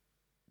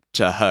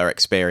her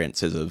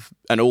experiences of,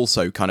 and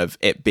also kind of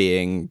it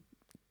being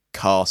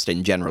cast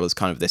in general as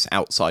kind of this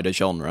outsider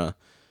genre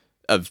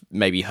of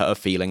maybe her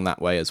feeling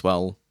that way as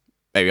well.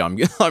 Maybe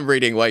I'm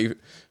reading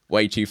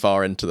way too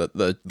far into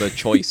the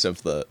choice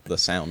of the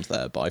sound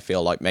there, but I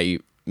feel like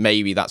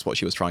maybe that's what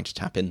she was trying to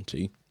tap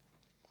into.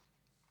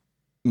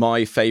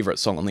 My favourite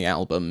song on the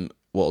album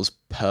was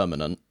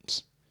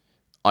Permanent.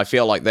 I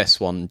feel like this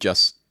one,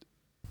 just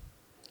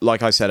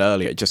like I said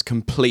earlier, just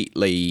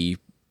completely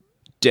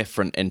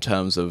different in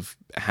terms of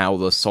how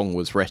the song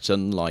was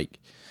written. Like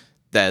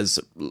there's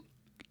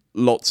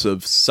lots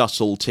of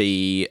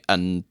subtlety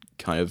and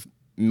kind of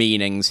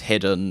meanings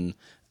hidden,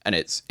 and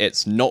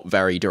it's not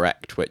very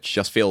direct, which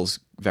just feels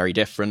very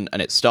different.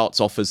 And it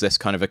starts off as this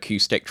kind of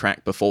acoustic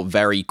track before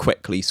very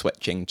quickly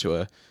switching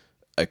to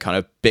a kind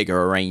of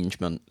bigger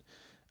arrangement.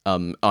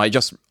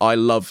 I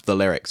love the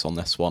lyrics on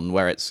this one,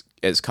 where it's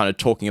kind of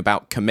talking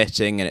about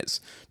committing, and it's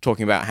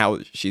talking about how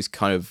she's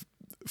kind of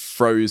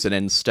frozen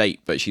in state,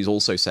 but she's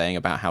also saying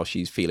about how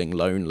she's feeling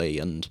lonely,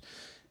 and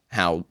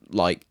how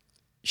like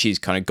she's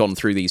kind of gone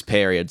through these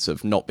periods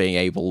of not being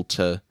able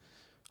to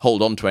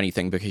hold on to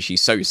anything because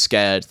she's so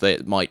scared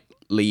that it might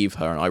leave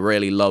her. And I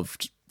really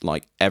loved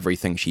like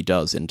everything she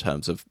does in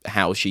terms of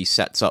how she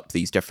sets up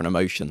these different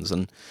emotions,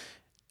 and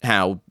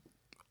how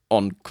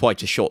on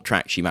quite a short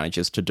track she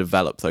manages to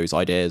develop those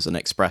ideas and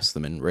express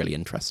them in really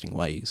interesting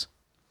ways.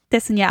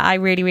 This one, yeah, I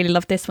really, really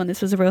loved this one.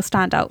 This was a real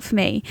standout for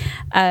me.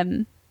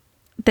 The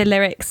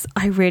lyrics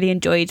I really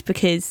enjoyed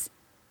because,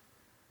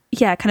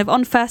 yeah, kind of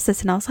on first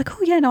listen, I was like,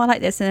 oh, yeah, no, I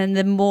like this. And then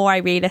the more I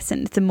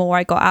re-listened, the more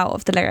I got out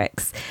of the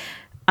lyrics.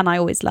 And I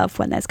always love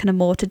when there's kind of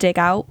more to dig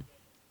out.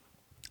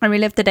 I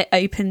really love that it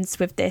opens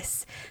with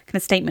this kind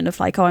of statement of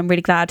like, oh, I'm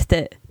really glad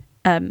that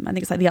I think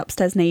it's like the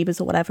upstairs neighbours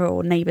or whatever,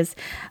 or neighbours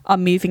are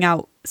moving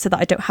out so that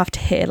I don't have to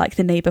hear like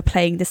the neighbour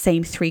playing the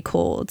same 3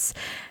 chords.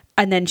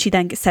 And then she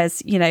then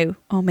says, you know,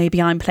 oh,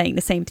 maybe I'm playing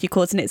the same 3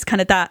 chords. And it's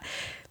kind of that,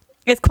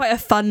 it's quite a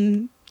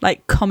fun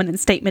like comment and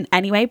statement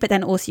anyway, but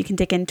then also you can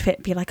dig into it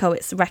and be like, oh,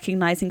 it's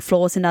recognising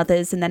flaws in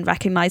others and then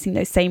recognising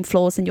those same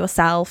flaws in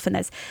yourself. And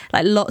there's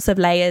like lots of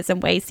layers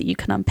and ways that you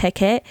can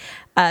unpick it.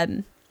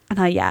 And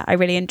I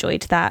really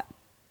enjoyed that.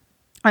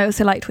 I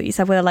also liked what you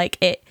said, where like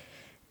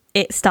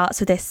it starts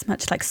with this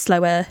much like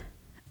slower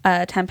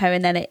tempo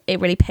and then it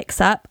really picks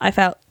up. I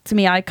felt, to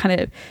me, I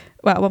kind of,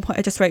 well, at one point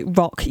I just wrote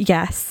rock,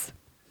 yes.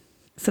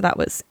 So that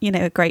was, you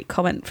know, a great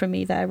comment from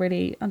me there. I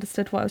really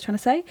understood what I was trying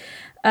to say.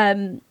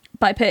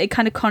 But I put it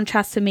kind of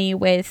contrasts to me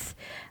with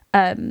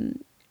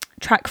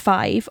track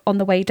 5, On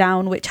the Way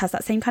Down, which has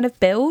that same kind of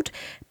build,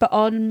 but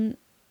on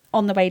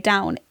the way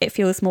down, it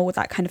feels more with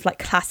that kind of like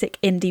classic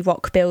indie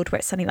rock build where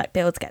it suddenly like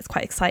builds, gets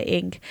quite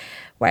exciting.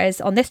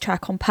 Whereas on this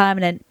track, on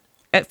Permanent,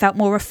 it felt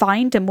more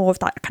refined and more of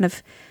that kind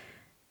of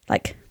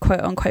like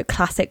quote unquote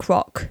classic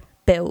rock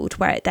build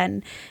where it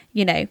then,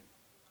 you know,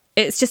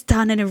 it's just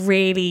done in a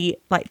really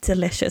like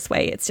delicious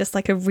way. It's just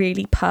like a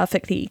really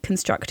perfectly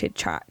constructed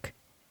track.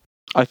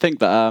 I think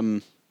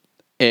that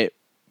it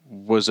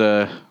was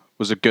a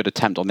good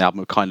attempt on the album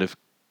of kind of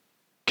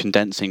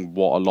condensing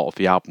what a lot of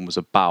the album was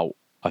about,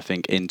 I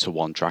think, into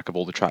one track. Of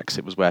all the tracks,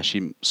 it was where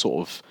she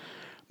sort of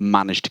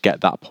managed to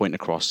get that point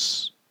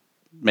across,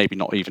 maybe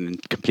not even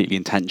completely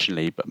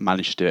intentionally, but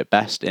managed to do it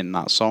best in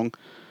that song.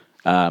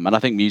 And I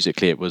think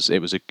musically it was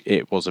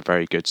a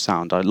very good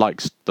sound. I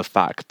liked the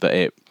fact that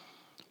it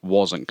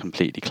wasn't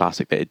completely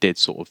classic, that it did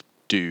sort of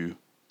do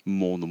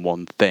more than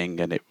one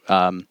thing, and it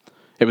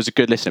was a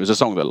good listen. It was a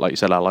song that, like you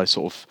said, I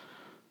sort of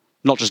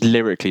not just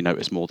lyrically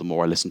noticed more the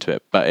more I listened to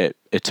it, but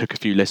it took a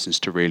few listens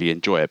to really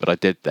enjoy it. But I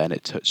did then.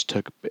 It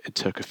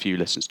took a few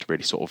listens to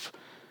really sort of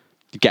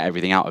get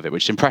everything out of it,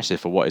 which is impressive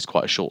for what is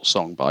quite a short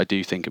song. But I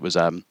do think it was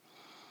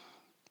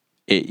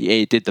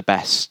it did the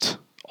best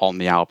on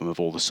the album of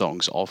all the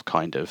songs of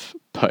kind of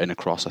putting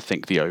across, I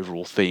think, the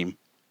overall theme,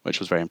 which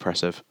was very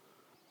impressive.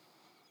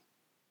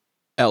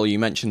 Elle, you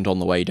mentioned On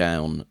the Way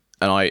Down,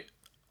 and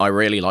I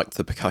really liked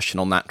the percussion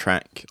on that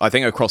track. I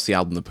think across the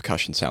album the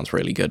percussion sounds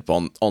really good,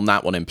 but on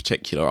that one in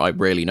particular, I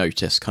really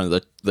noticed kind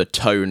of the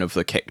tone of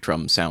the kick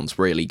drum sounds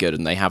really good,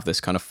 and they have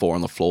this kind of 4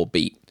 on the floor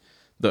beat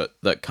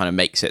that kind of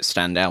makes it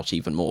stand out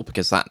even more,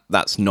 because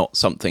that's not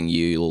something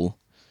you'll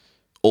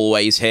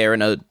always hear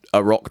in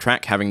a rock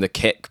track, having the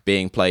kick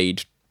being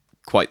played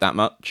quite that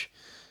much.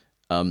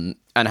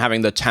 And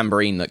having the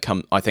tambourine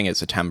I think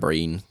it's a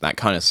tambourine, that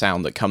kind of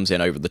sound that comes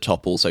in over the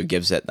top also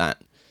gives it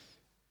that,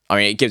 I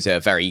mean, it gives it a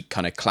very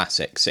kind of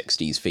classic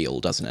 60s feel,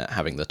 doesn't it,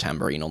 having the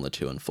tambourine on the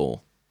 2 and 4.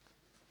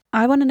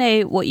 I want to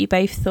know what you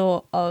both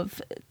thought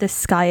of The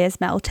Sky is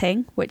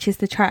Melting, which is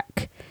the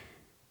track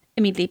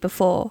immediately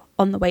before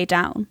On the Way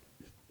Down.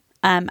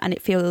 And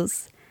it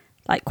feels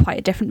like quite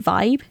a different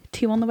vibe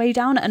to On the Way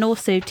Down, and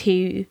also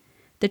to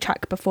the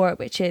track before it,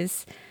 which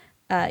is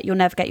You'll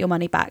Never Get Your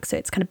Money Back. So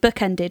it's kind of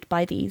bookended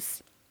by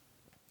these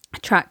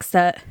tracks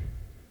that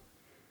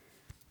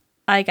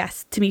I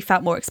guess to me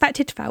felt more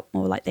expected, felt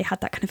more like they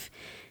had that kind of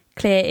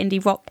clear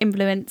indie rock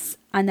influence.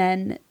 And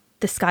then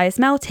The Sky is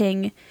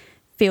Melting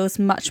feels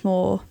much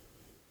more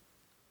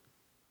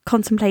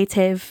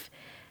contemplative,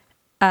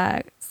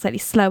 slightly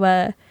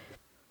slower,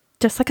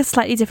 just like a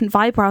slightly different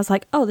vibe where I was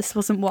like, oh, this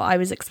wasn't what I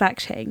was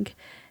expecting.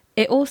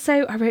 It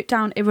also, I wrote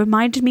down, it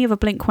reminded me of a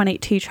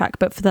Blink-182 track,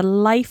 but for the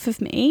life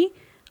of me,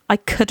 I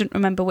couldn't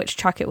remember which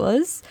track it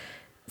was.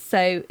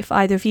 So if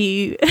either of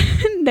you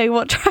know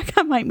what track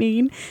I might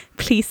mean,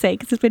 please say,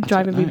 because it's been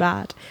driving me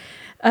mad.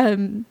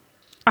 I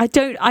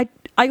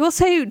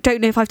also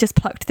don't know if I've just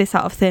plucked this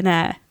out of thin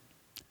air,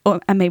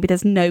 and maybe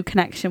there's no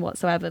connection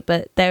whatsoever,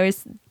 but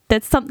there's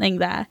something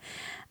there.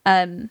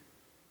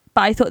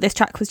 But I thought this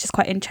track was just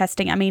quite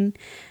interesting. I mean,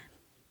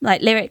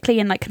 like lyrically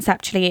and like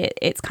conceptually,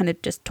 it's kind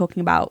of just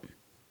talking about,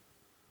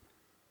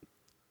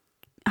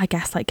 I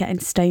guess, like getting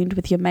stoned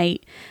with your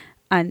mate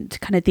and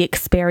kind of the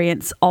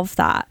experience of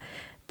that,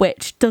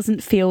 which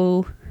doesn't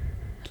feel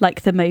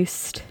like the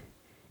most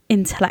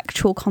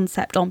intellectual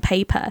concept on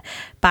paper,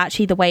 but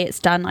actually the way it's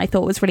done I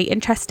thought was really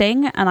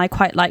interesting, and I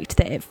quite liked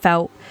that it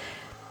felt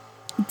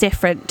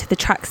different to the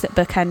tracks that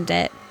bookend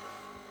it.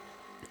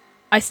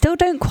 I still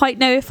don't quite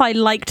know if I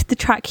liked the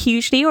track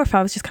hugely or if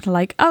I was just kind of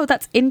like, oh,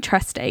 that's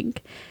interesting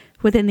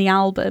within the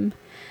album.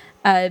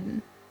 But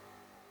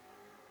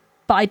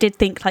I did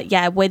think, like,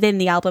 yeah, within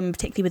the album,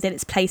 particularly within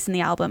its place in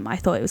the album, I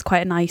thought it was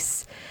quite a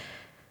nice,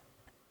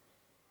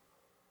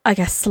 I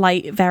guess,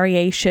 slight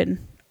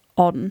variation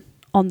on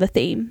the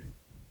theme.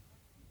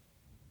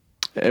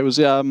 It was,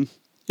 yeah,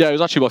 Yeah, it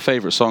was actually my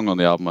favourite song on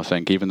the album, I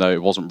think, even though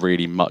it wasn't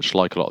really much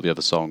like a lot of the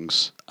other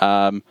songs.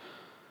 I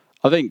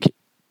think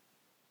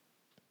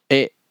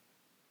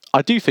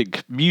I do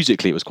think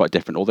musically it was quite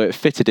different, although it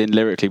fitted in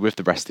lyrically with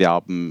the rest of the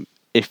album.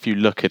 If you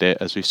look at it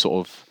as we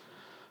sort of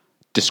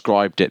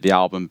described it, the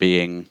album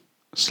being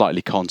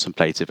slightly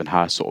contemplative and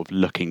her sort of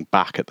looking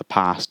back at the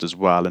past as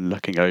well and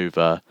looking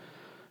over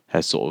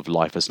her sort of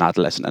life as an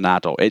adolescent and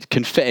adult, it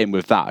can fit in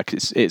with that,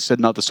 because it's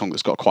another song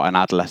that's got quite an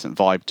adolescent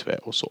vibe to it,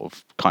 or sort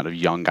of kind of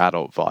young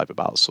adult vibe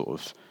about sort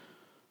of,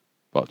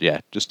 well, yeah,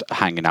 just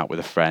hanging out with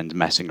a friend,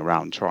 messing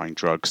around, trying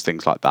drugs,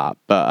 things like that.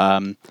 But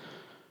I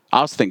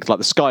also think like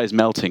The Sky Is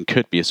Melting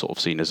could be sort of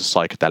seen as a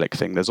psychedelic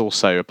thing. There's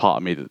also a part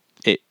of me that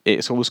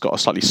it's almost got a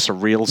slightly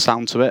surreal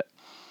sound to it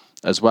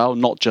as well,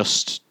 not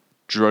just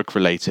drug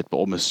related, but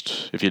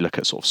almost, if you look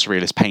at sort of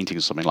surrealist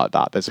paintings or something like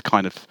that, there's a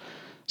kind of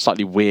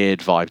slightly weird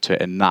vibe to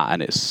it in that,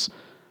 and it's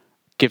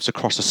gives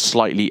across a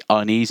slightly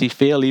uneasy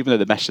feel, even though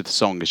the message of the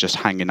song is just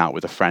hanging out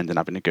with a friend and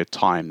having a good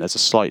time. There's a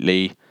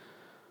slightly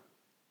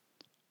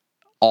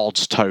odd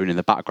tone in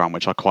the background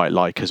which I quite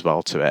like as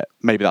well to it.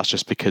 Maybe that's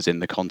just because in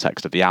the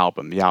context of the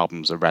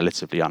album's a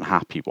relatively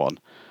unhappy one,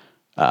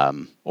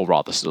 or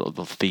rather sort of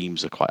the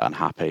themes are quite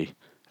unhappy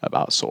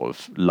about sort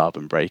of love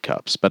and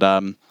breakups. But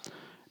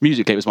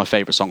musically it was my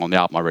favourite song on the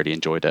album. I really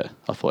enjoyed it.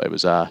 I thought it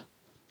was I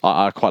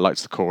quite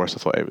liked the chorus. I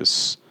thought it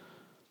was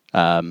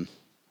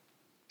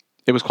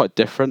quite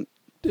different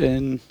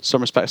in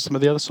some respects to some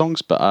of the other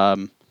songs, but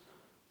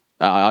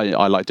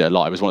I liked it a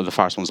lot. It was one of the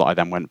first ones that I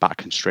then went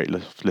back and straight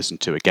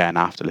listened to again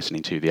after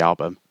listening to the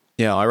album.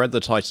 Yeah, I read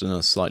the title in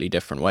a slightly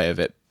different way of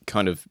it.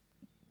 Kind of,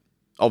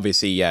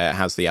 obviously, yeah, it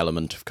has the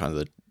element of kind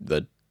of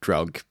the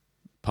drug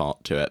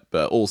part to it,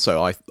 but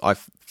also I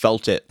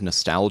felt it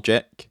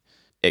nostalgic.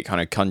 It kind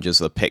of conjures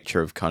the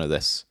picture of kind of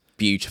this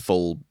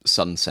beautiful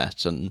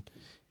sunset and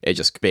it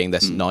just being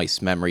this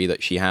nice memory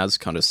that she has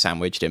kind of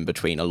sandwiched in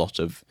between a lot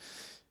of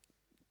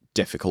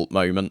difficult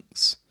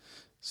moments.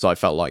 So I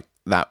felt like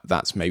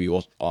that's maybe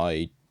what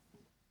I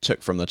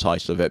took from the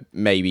title of it,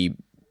 maybe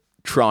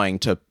trying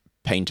to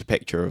paint a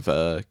picture of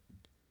a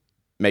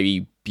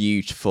maybe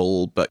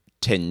beautiful but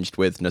tinged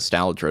with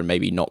nostalgia and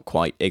maybe not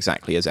quite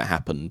exactly as it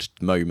happened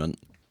moment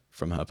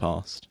from her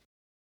past.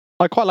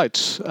 I quite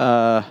liked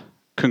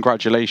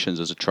Congratulations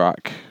as a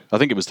track. I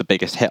think it was the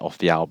biggest hit off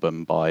the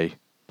album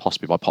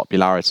possibly by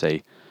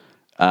popularity.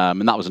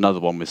 And that was another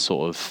one with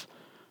sort of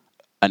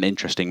an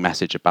interesting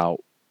message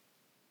about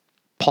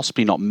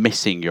possibly not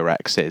missing your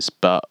exes,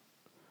 but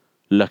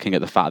looking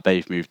at the fact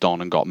they've moved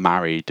on and got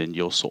married and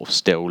you're sort of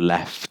still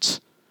left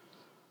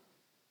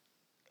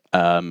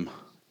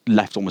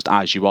almost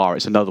as you are.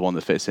 It's another one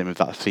that fits in with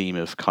that theme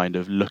of kind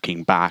of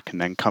looking back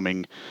and then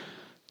coming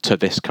to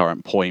this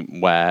current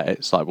point where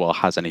it's like, well,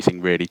 has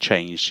anything really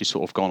changed? She's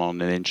sort of gone on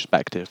an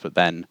introspective, but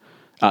then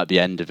at the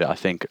end of it, I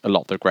think a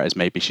lot of the regret is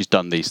maybe she's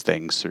done these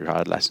things through her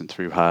adolescence,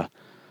 through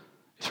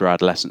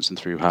adolescence and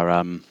through her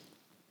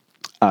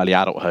early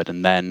adulthood,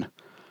 and then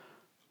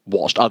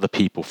watched other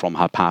people from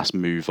her past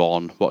move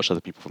on, watched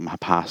other people from her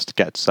past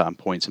get to certain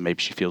points, and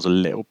maybe she feels a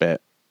little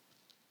bit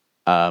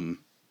at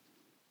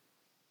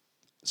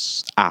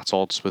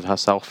odds with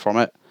herself from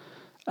it.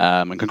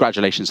 And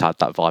Congratulations had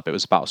that vibe. It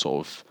was about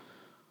sort of,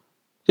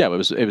 yeah,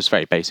 it was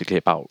very basically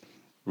about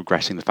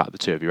regretting the fact the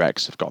two of your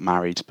exes have got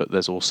married, but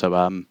there's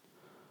also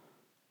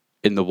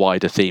in the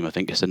wider theme, I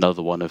think it's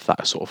another one of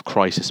that sort of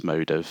crisis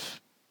mode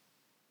of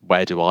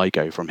where do I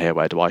go from here?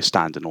 Where do I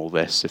stand in all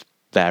this? If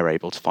they're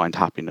able to find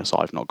happiness,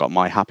 I've not got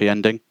my happy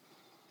ending.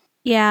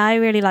 Yeah, I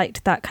really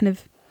liked that kind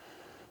of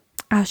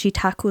how she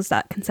tackles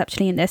that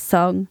conceptually in this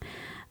song.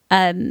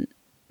 I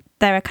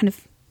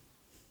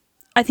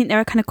think there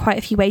are kind of quite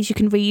a few ways you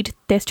can read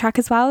this track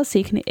as well. So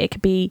it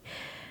could be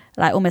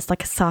like almost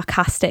like a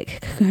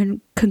sarcastic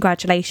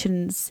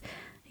congratulations,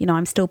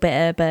 I'm still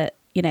bitter, but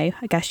I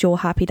guess you're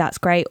happy, that's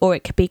great. Or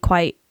it could be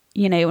quite,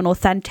 an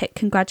authentic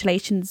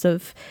congratulations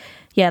of,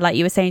 yeah, like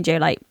you were saying, Joe,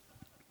 like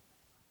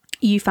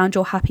you found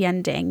your happy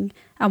ending,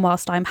 and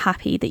whilst I'm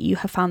happy that you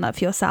have found that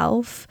for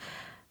yourself,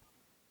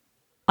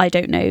 I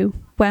don't know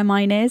where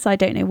mine is. I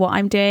don't know what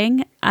I'm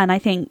doing. And I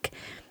think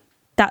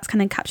that's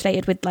kind of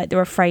encapsulated with like the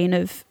refrain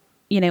of,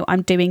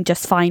 I'm doing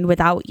just fine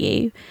without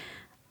you.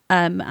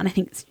 And I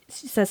think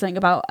she says something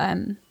about,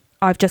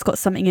 I've just got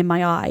something in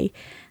my eye.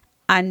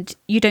 And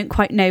you don't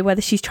quite know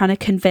whether she's trying to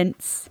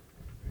convince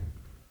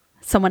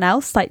someone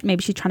else, like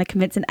maybe she's trying to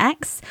convince an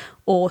ex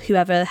or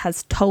whoever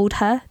has told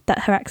her that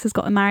her ex has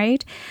gotten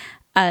married,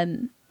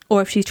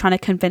 or if she's trying to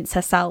convince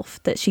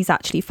herself that she's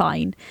actually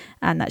fine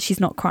and that she's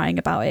not crying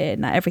about it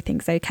and that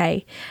everything's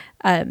okay.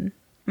 And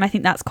I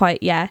think that's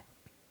quite, yeah,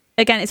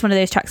 again, it's one of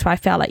those tracks where I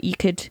feel like you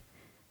could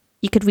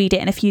read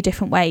it in a few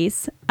different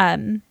ways,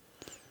 and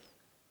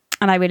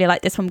I really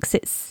like this one because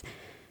it's,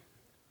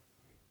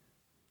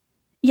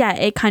 yeah,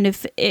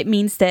 it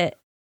means that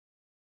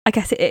I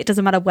guess it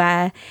doesn't matter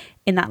where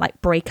in that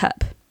like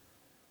breakup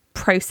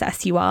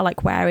process you are,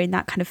 like where in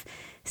that kind of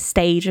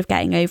stage of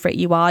getting over it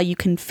you are, you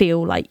can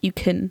feel like you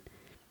can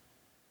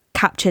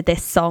capture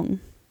this song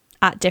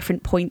at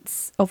different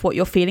points of what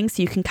you're feeling.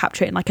 So you can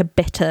capture it in like a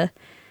bitter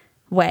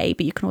way,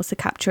 but you can also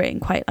capture it in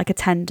quite like a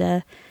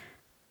tender,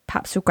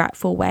 perhaps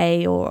regretful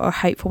way or a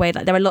hopeful way.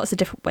 Like there are lots of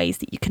different ways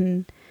that you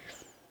can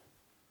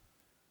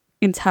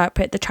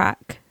interpret the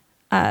track,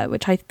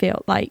 which I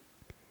feel like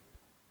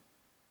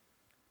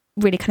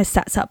really kind of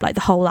sets up like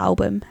the whole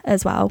album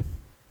as well.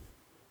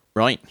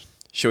 Right.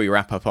 Shall we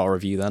wrap up our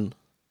review then?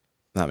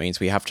 That means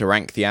we have to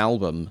rank the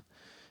album.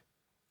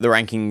 The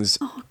rankings,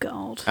 Oh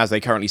God, as they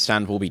currently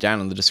stand, will be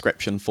down in the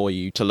description for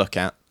you to look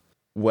at.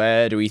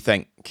 Where do we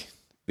think?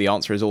 The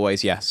answer is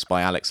always yes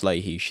by Alex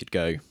Lahey should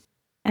go.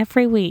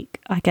 every week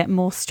I get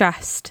more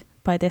stressed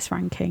by this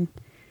ranking.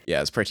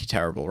 Yeah, it's pretty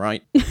terrible,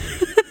 right?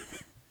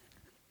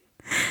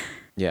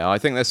 Yeah, I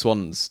think this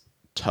one's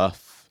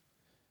tough.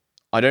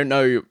 I don't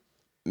know,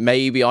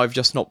 maybe I've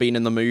just not been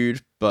in the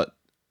mood, but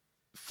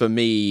for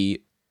me,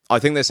 I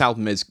think this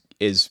album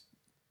is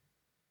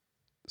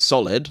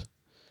solid.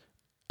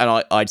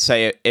 And I'd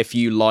say if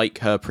you like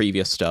her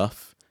previous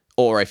stuff,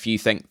 or if you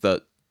think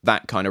that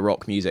kind of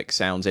rock music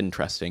sounds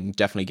interesting,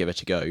 definitely give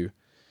it a go.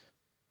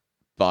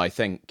 But I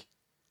think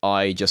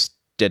I just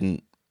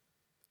didn't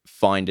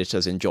find it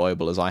as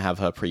enjoyable as I have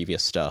her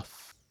previous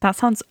stuff. That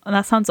sounds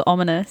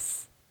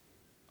ominous.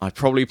 I'd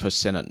probably put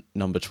it in at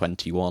number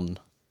 21.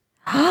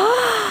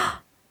 Oh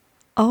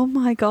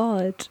my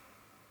God,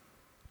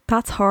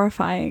 that's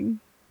horrifying.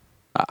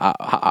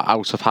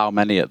 Out of how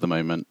many at the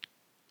moment?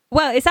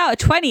 Well, it's out of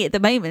 20 at the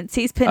moment,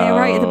 so he's putting it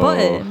right at the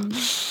bottom.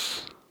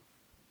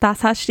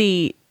 That's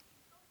actually...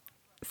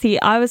 See,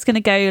 I was going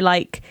to go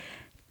like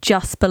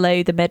just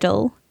below the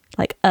middle,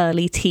 like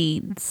early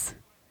teens.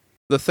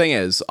 The thing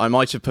is, I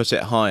might have put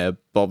it higher,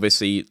 but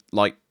obviously,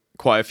 like,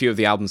 quite a few of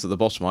the albums at the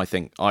bottom I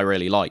think I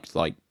really liked,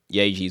 like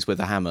Yaeji's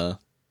With a Hammer,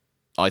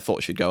 I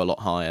thought should go a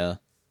lot higher.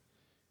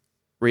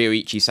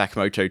 Ryuichi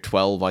Sakamoto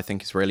 12 I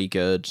think is really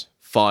good.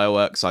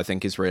 Fireworks I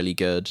think is really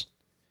good.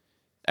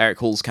 Erik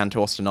Hall's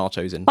Canto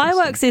Ostinato is interesting.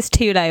 Fireworks is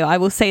too low, I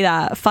will say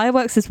that.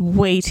 Fireworks is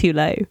way too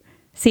low.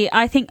 See,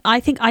 I think I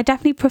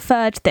definitely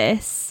preferred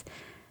this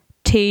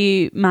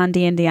to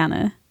Mandy,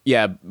 Indiana.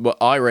 Yeah, but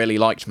I really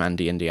liked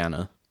Mandy,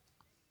 Indiana.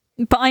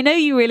 But I know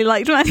you really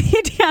liked Mandy,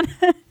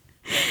 Indiana.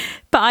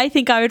 But I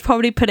think I would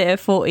probably put it at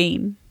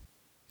 14.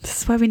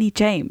 This is why we need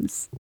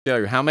James.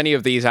 Joe, how many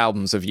of these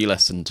albums have you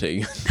listened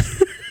to?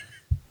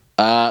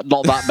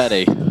 Not that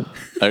many.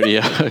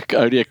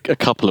 only a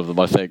couple of them,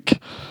 I think.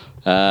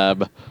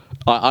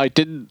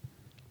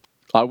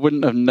 I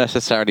wouldn't have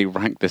necessarily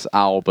ranked this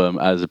album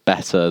as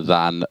better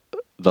than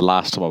the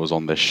last time I was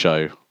on this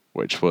show,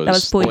 which was That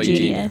was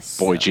boygenius.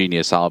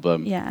 boygenius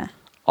album. Yeah.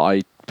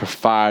 I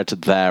preferred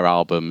their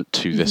album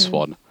to this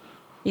one.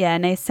 Yeah,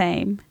 no,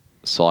 same.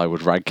 So I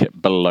would rank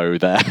it below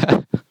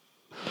there.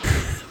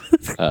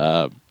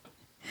 I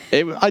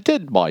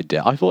didn't mind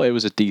it. I thought it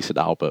was a decent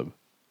album.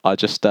 I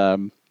just,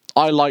 I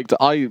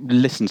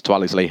listened to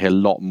Alex Lahey a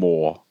lot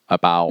more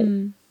about,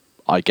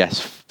 I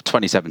guess,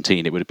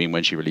 2017. It would have been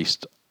when she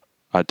released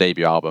her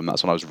debut album.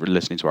 That's when I was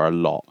listening to her a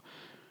lot.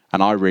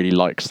 And I really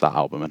liked that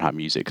album and her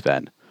music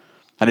then.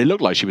 And it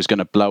looked like she was going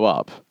to blow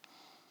up.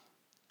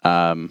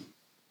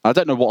 I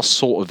don't know what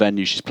sort of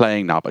venue she's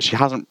playing now, but she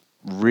hasn't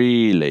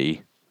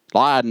really...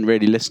 I hadn't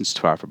really listened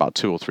to her for about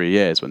 2 or 3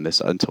 years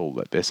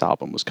until this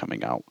album was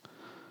coming out.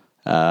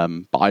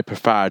 But I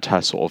preferred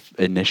her sort of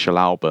initial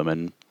album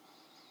and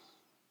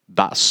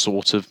that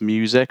sort of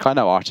music. I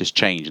know artists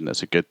change and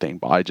that's a good thing,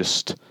 but I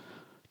just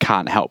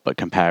can't help but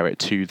compare it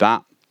to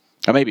that.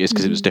 And maybe it's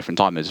because it was a different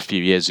time. It was a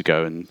few years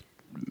ago and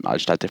I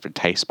just had different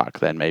tastes back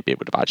then. Maybe it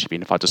would have actually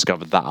been if I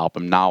discovered that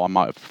album now, I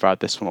might have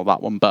preferred this one or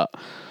that one. But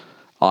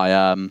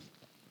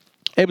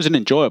it was an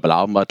enjoyable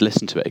album. I'd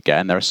listen to it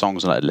again. There are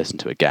songs that I'd listen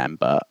to again,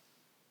 but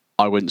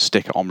I wouldn't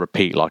stick it on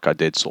repeat like I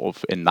did sort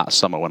of in that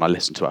summer when I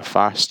listened to her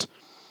first,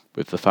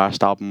 with the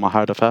first album I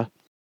heard of her.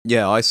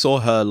 Yeah, I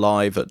saw her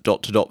live at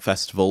Dot to Dot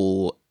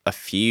Festival a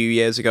few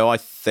years ago. I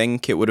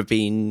think it would have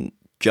been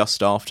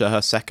just after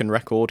her second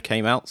record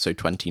came out, so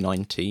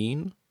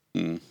 2019.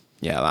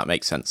 Yeah, that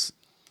makes sense.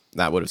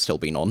 That would have still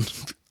been on.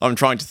 I'm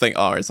trying to think,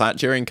 is that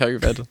during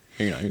COVID?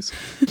 Who knows?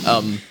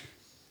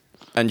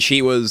 And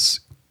she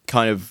was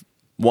kind of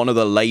one of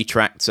the later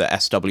acts at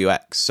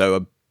SWX, so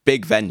a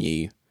big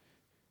venue,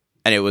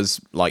 and it was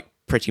like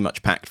pretty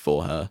much packed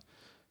for her.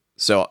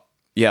 So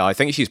yeah, I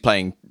think she's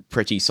playing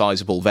pretty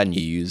sizable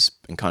venues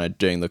and kind of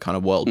doing the kind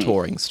of world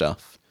touring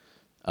stuff.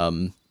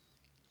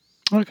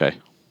 Okay.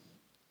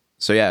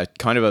 So yeah,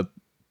 kind of a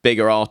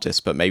bigger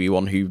artist, but maybe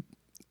one who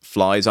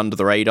flies under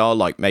the radar,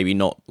 like maybe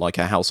not like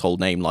a household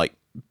name like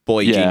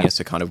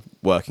boygenius are kind of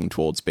working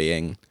towards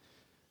being,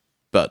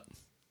 but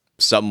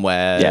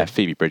somewhere... Yeah,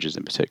 Phoebe Bridgers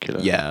in particular.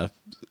 Yeah,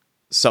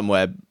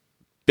 somewhere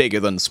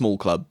bigger than Small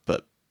Club,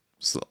 but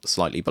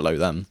slightly below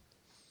them.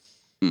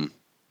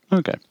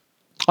 Okay.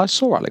 I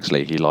saw Alex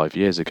Lahey live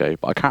years ago,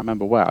 but I can't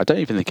remember where. I don't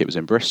even think it was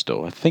in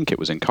Bristol. I think it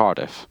was in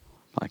Cardiff.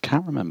 I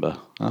can't remember.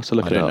 I'll have to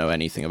look it up. I don't know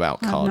anything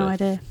about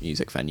Cardiff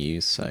music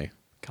venues, so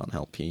can't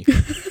help you.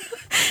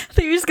 I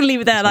think you're just going to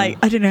leave it there like,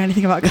 I don't know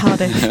anything about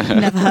Cardiff.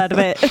 Never heard of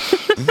it.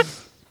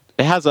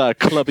 It has a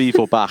Club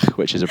Evil Bach,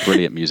 which is a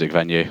brilliant music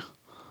venue.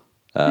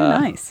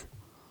 Nice.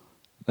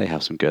 They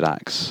have some good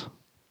acts,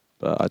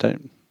 but I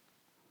don't.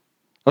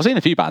 I've seen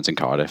a few bands in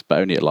Cardiff, but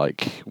only at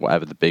like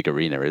whatever the big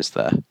arena is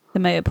there, The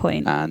Motor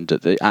Point. and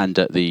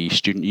at the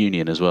student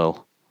union as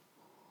well.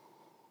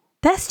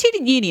 Their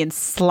student union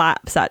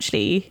slaps,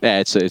 actually.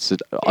 Yeah, it's an It's a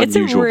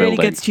unusual really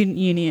building. good student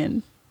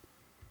union.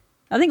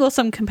 I think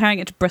also I'm comparing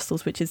it to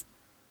Bristol's, which is,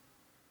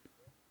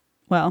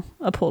 well,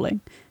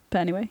 appalling. But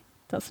anyway,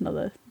 that's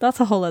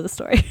a whole other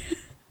story.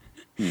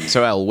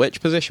 So, Elle,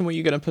 which position were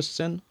you going to put us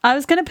in? I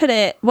was going to put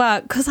it, well,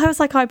 because I was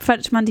like, I prefer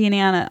it to Mandy,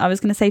 Indiana. I was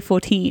going to say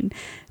 14.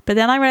 But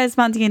then I realised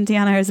Mandy,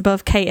 Indiana is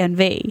above Kate and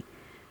V.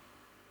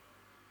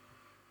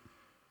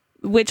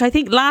 Which I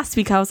think last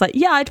week I was like,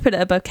 yeah, I'd put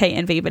it above Kate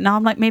and V. But now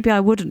I'm like, maybe I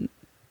wouldn't.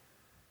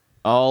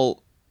 I'll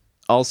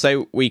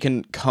say we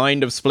can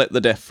kind of split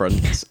the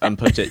difference and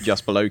put it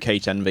just below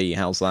Kate and V.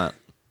 How's that?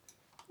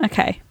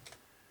 Okay.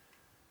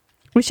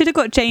 We should have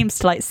got James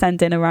to like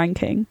send in a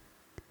ranking.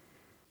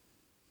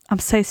 I'm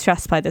so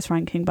stressed by this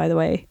ranking, by the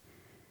way.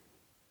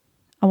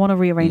 I want to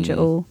rearrange it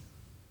all.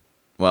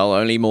 Well,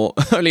 only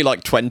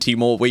like 20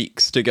 more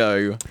weeks to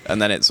go, and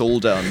then it's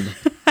all done.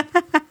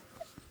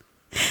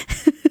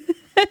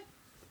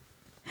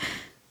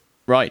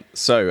 Right,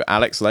 so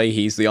Alex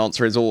Lahey's the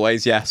answer is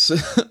always yes.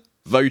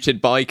 Voted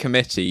by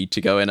committee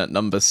to go in at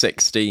number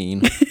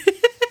 16.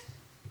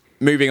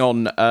 Moving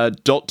on,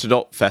 Dot to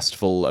Dot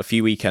Festival a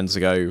few weekends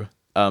ago.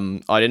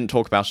 I didn't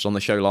talk about it on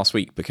the show last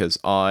week because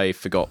I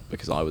forgot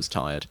because I was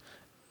tired.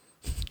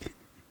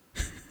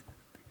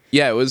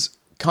 Yeah, it was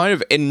kind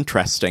of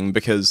interesting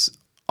because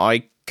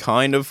I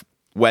kind of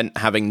went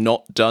having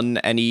not done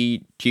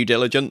any due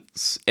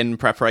diligence in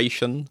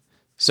preparation.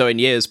 So in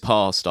years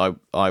past,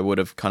 I would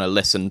have kind of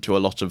listened to a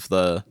lot of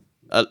the,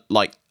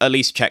 like, at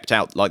least checked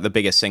out, like, the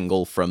biggest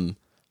single from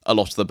a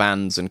lot of the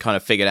bands and kind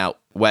of figured out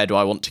where do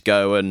I want to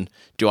go and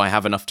do I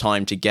have enough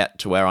time to get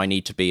to where I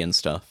need to be and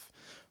stuff.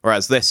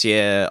 Whereas this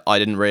year, I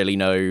didn't really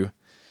know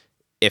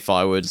if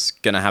I was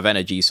going to have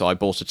energy, so I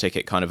bought a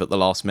ticket kind of at the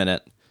last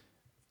minute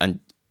and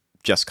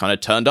just kind of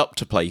turned up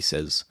to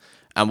places.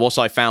 And what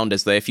I found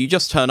is that if you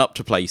just turn up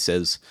to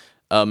places,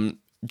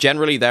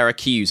 generally there are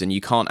queues and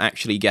you can't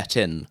actually get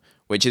in,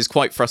 which is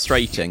quite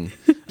frustrating.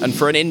 And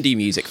for an indie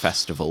music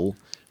festival,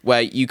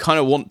 where you kind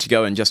of want to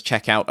go and just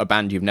check out a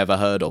band you've never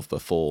heard of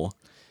before,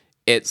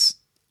 it's,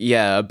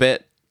 yeah, a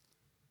bit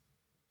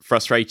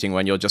frustrating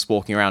when you're just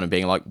walking around and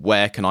being like,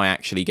 where can I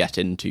actually get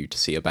into to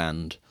see a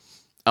band?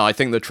 I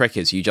think the trick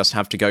is you just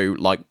have to go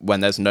like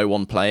when there's no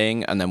one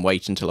playing and then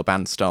wait until a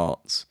band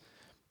starts.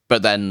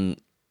 But then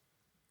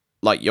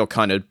like you're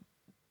kind of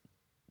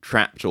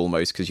trapped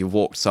almost because you've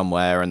walked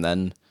somewhere and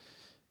then,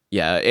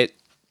 yeah,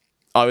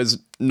 I was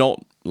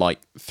not like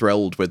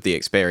thrilled with the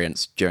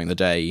experience during the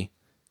day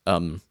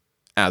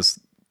as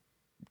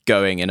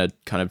going in a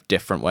kind of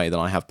different way than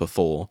I have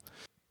before.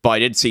 But I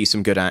did see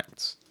some good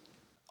acts.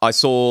 I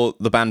saw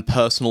the band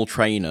Personal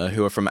Trainer,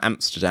 who are from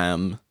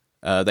Amsterdam.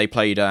 They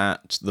played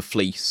at The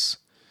Fleece.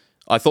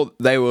 I thought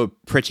they were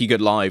pretty good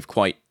live,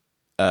 quite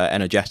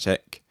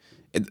energetic.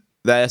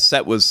 Their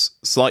set was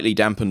slightly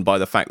dampened by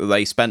the fact that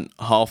they spent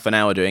half an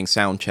hour doing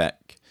sound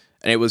check,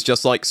 and it was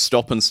just like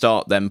stop and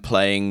start them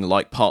playing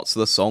like parts of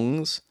the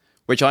songs,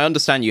 which I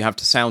understand you have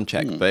to sound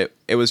check, but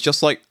it was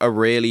just like a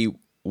really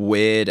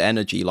weird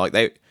energy. Like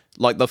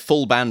the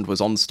full band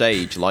was on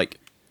stage, like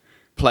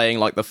playing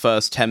like the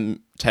first 10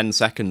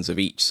 seconds of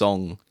each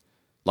song,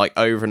 like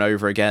over and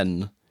over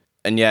again.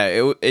 And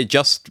yeah, it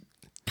just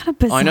Kind of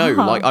bizarre. I know,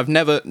 like I've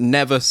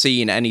never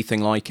seen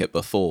anything like it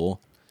before.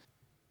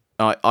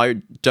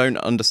 I don't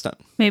understand.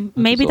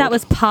 Maybe that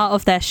was part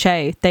of their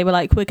show. They were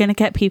like, we're going to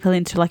get people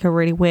into like a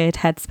really weird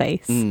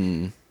headspace,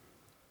 and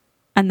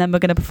then we're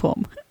going to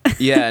perform.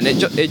 Yeah, and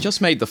it just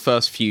made the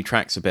first few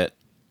tracks a bit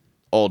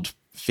odd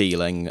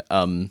feeling.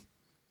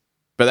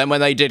 But then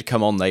when they did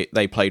come on,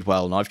 they played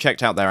well, and I've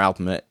checked out their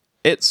album.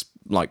 It's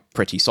like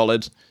pretty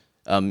solid.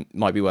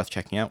 Might be worth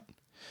checking out.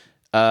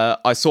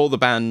 I saw the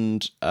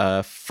band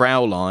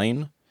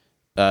Fraulein.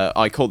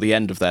 I caught the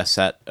end of their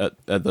set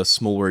at the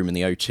small room in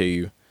the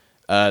O2.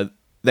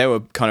 They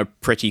were kind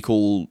of pretty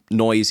cool,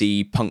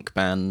 noisy punk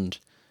band.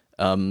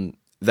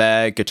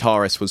 Their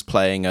guitarist was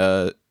playing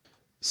a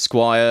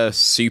Squier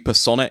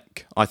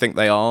Supersonic, I think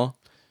they are,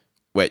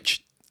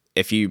 which,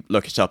 if you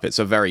look it up, it's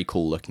a very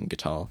cool looking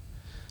guitar.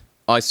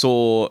 I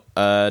saw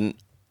a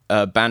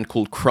band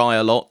called Cry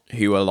a Lot,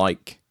 who are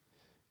like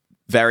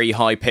very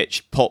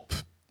high-pitched pop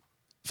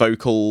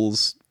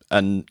vocals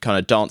and kind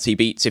of dancey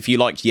beats. If you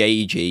liked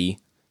Yaeji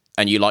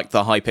and you like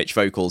the high-pitched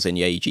vocals in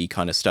Yaeji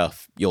kind of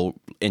stuff, you'll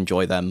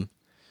enjoy them.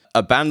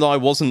 A band that I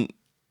wasn't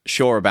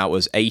sure about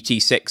was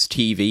 86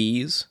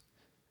 TVs.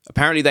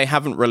 Apparently they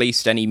haven't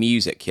released any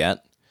music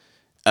yet,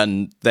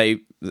 and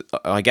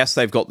I guess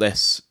they've got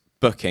this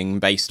booking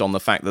based on the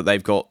fact that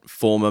they've got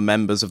former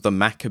members of the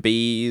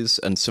Maccabees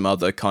and some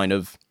other kind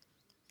of,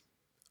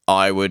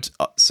 I would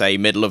say,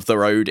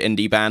 middle-of-the-road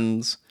indie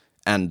bands,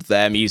 and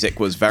their music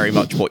was very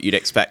much what you'd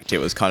expect. It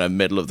was kind of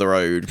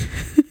middle-of-the-road,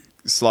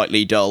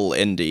 slightly dull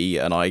indie,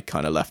 and I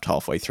kind of left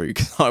halfway through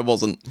because I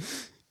wasn't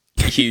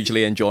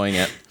hugely enjoying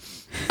it.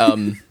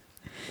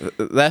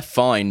 they're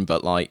fine,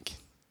 but like,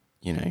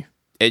 you know,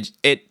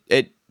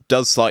 it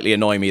does slightly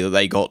annoy me that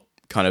they got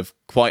kind of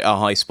quite a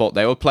high spot.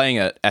 They were playing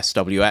at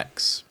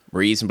SWX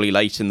reasonably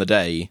late in the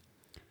day,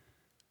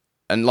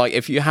 and like,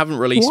 if you haven't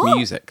released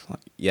music, like,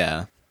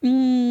 yeah,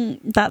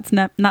 that's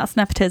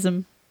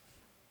nepotism.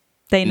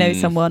 They know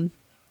someone.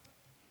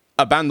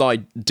 A band that I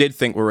did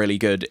think were really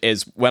good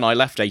is when I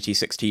left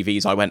 86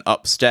 TVs, I went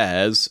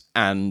upstairs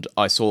and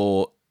I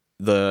saw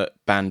the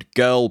band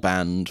Girl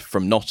Band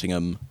from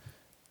Nottingham.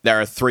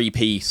 They're a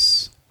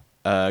 3-piece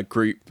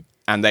group,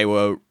 and they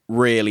were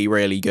really,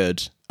 really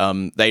good.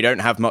 They don't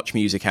have much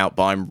music out,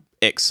 but I'm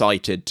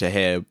excited to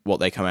hear what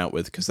they come out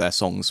with because their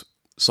songs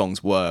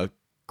were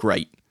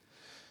great.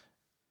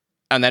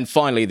 And then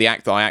finally, the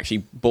act that I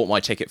actually bought my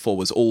ticket for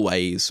was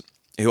Always,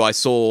 who I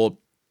saw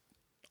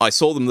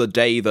them the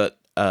day that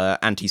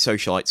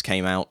Anti-Socialites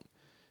came out,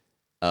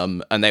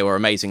 and they were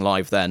amazing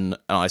live then.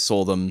 And I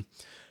saw them.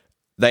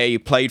 They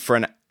played for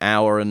an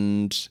hour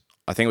and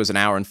I think it was an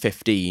hour and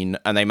 15,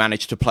 and they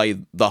managed to play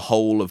the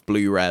whole of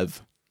Blue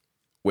Rev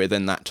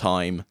within that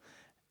time,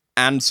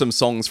 and some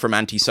songs from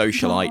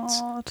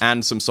Anti-Socialites,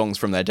 and some songs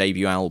from their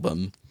debut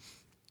album.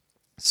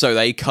 So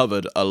they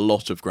covered a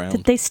lot of ground.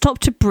 Did they stop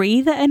to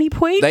breathe at any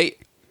point?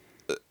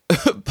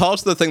 Part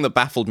of the thing that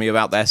baffled me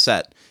about their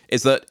set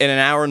is that in an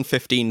hour and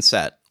 15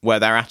 set, where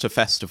they're at a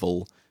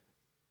festival,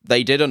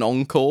 they did an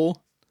encore,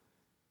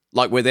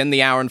 like within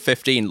the hour and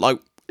 15. Like,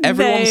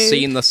 everyone's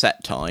seen the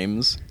set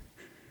times.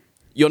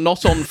 You're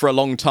not on for a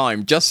long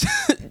time. Just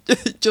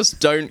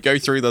don't go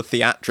through the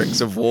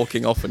theatrics of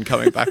walking off and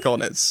coming back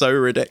on. It's so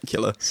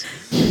ridiculous.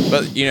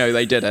 But, you know,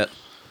 they did it.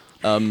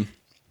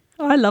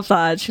 I love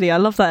that, actually. I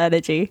love that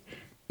energy.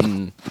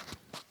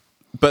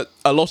 But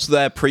a lot of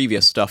their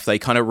previous stuff, they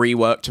kind of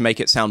reworked to make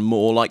it sound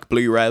more like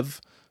Blue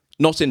Rev.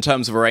 Not in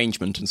terms of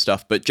arrangement and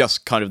stuff, but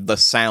just kind of the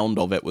sound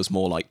of it was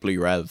more like Blue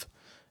Rev,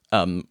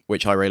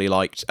 which I really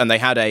liked. And they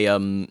had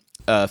a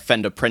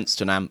Fender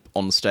Princeton amp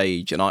on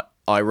stage, and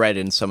I read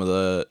in some of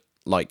the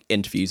like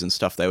interviews and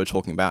stuff, they were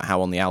talking about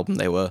how on the album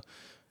they were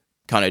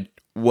kind of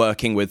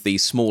working with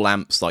these small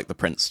amps like the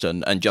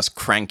Princeton and just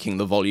cranking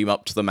the volume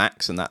up to the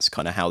max, and that's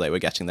kind of how they were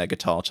getting their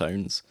guitar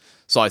tones.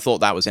 So I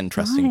thought that was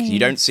interesting, because you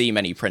don't see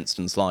many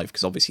Princetons live,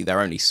 because obviously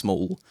they're only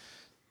small.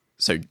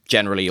 So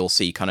generally you'll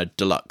see kind of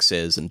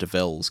Deluxes and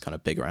DeVille's, kind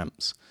of bigger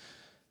amps.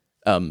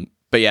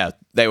 But yeah,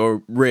 they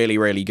were really,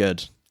 really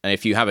good. And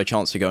if you have a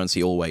chance to go and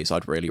see Always,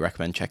 I'd really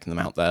recommend checking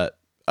them out. They're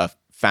a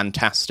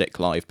fantastic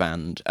live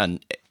band.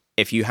 And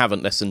if you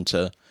haven't listened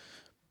to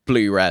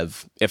Blue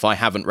Rev, if I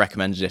haven't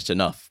recommended it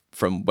enough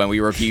from when we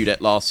reviewed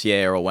it last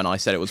year, or when I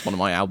said it was one of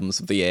my albums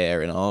of the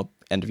year in our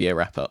end of year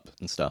wrap up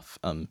and stuff,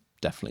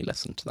 definitely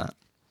listen to that.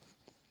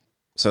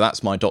 So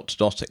that's my dot to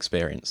dot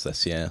experience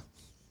this year.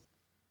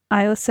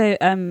 I also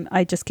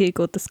I just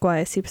googled the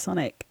Squier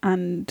Supersonic,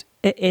 and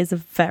it is a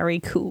very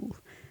cool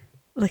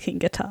looking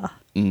guitar.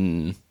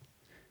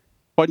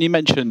 When you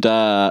mentioned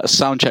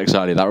soundchecks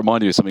earlier, that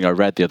reminded me of something I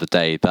read the other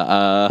day,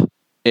 that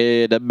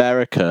in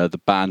America the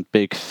band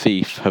Big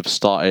Thief have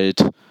started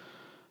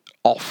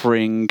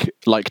offering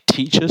like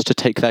teachers to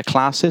take their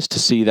classes to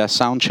see their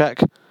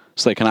soundcheck,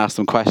 so they can ask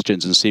them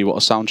questions and see what a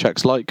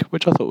soundcheck's like,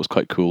 which I thought was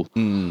quite cool.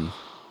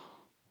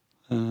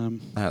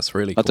 That's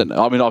really cool. I don't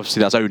know. I mean,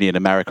 obviously that's only in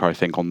America, I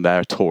think, on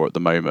their tour at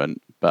the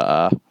moment,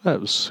 but it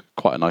was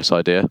quite a nice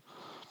idea.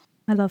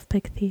 I love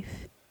Big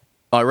Thief.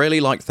 I really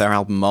liked their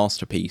album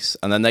Masterpiece,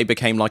 and then they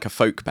became like a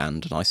folk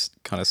band, and I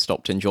kind of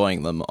stopped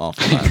enjoying them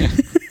after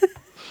that.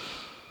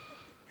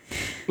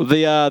 Well,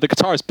 the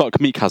guitarist Buck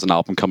Meek has an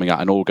album coming out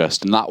in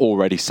August, and that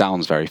already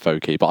sounds very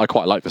folky, but I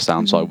quite like the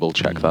sound, so I will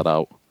check that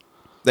out.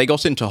 They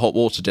got into hot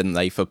water, didn't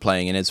they, for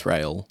playing in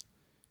Israel,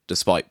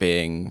 despite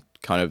being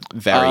kind of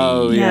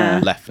very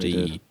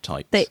lefty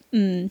types.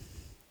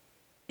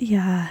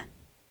 Yeah.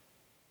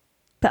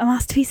 But A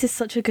Masterpiece is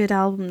such a good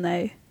album,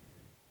 though.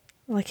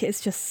 Like,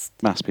 it's just...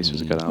 Masterpiece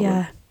was a good album.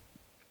 Yeah.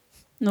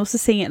 And also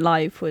seeing it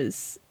live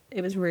was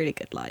really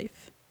good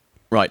live.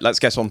 Right, let's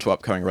get on to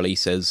upcoming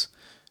releases.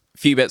 A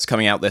few bits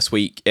coming out this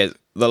week. The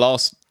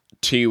last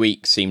 2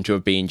 weeks seem to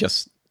have been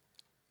just,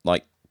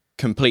 like,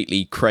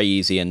 completely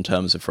crazy in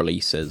terms of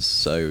releases,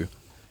 so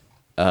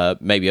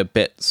maybe a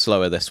bit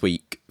slower this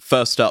week.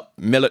 First up,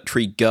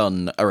 Military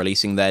Gun are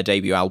releasing their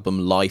debut album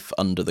Life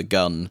Under the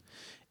Gun.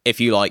 If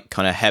you like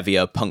kind of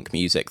heavier punk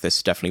music, this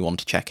is definitely one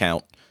to check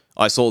out.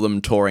 I saw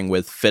them touring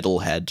with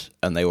Fiddlehead,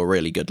 and they were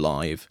really good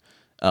live.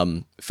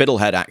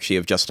 Fiddlehead actually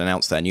have just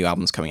announced their new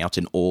album's coming out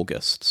in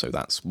August, so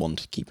that's one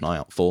to keep an eye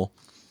out for.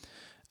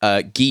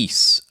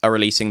 Geese are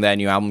releasing their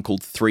new album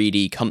called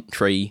 3D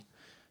Country,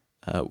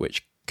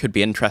 which could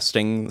be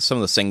interesting. Some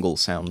of the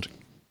singles sound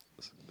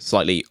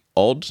slightly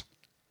odd,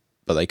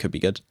 but they could be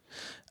good.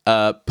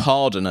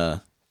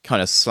 Pardoner,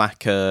 kind of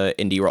slacker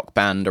indie rock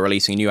band, are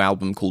releasing a new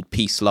album called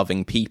Peace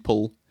Loving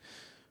People.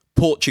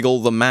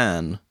 Portugal the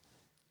Man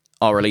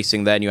are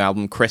releasing their new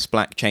album Chris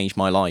Black Changed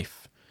My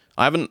Life.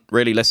 I haven't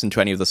really listened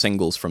to any of the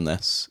singles from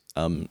this,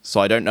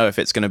 so I don't know if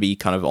it's going to be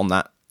kind of on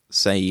that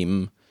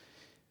same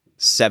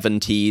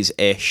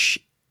 70s-ish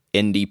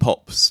indie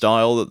pop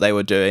style that they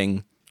were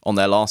doing on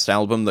their last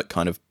album that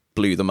kind of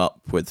blew them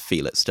up with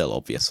Feel It Still,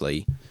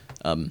 obviously.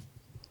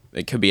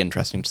 It could be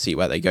interesting to see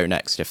where they go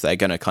next, if they're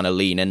going to kind of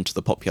lean into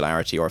the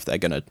popularity or if they're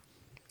going to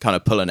kind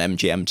of pull an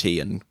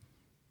MGMT and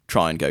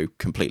try and go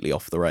completely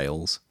off the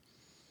rails.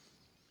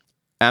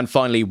 And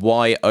finally,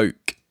 Why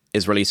Oak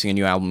is releasing a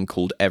new album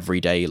called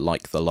Every Day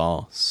Like the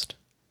Last.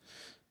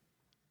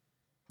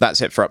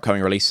 That's it for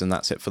upcoming release, and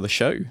that's it for the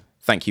show.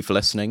 Thank you for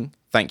listening.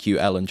 Thank you,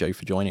 Elle and Joe,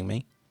 for joining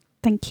me.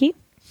 Thank you.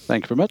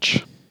 Thank you very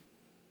much.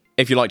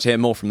 If you'd like to hear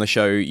more from the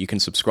show, you can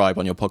subscribe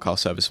on your podcast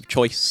service of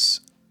choice.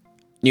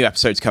 New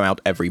episodes come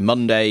out every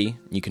Monday.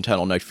 You can turn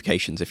on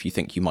notifications if you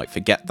think you might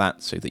forget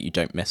that, so that you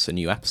don't miss a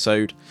new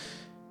episode.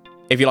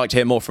 If you'd like to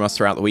hear more from us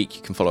throughout the week,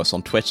 you can follow us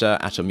on Twitter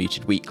at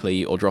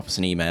 @UnmutedWeekly or drop us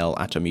an email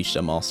at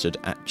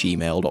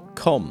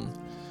unmutedunmastered@gmail.com.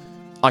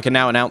 I can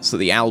now announce that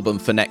the album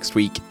for next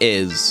week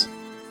is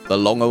the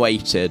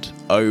long-awaited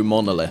O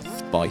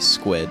Monolith by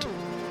Squid.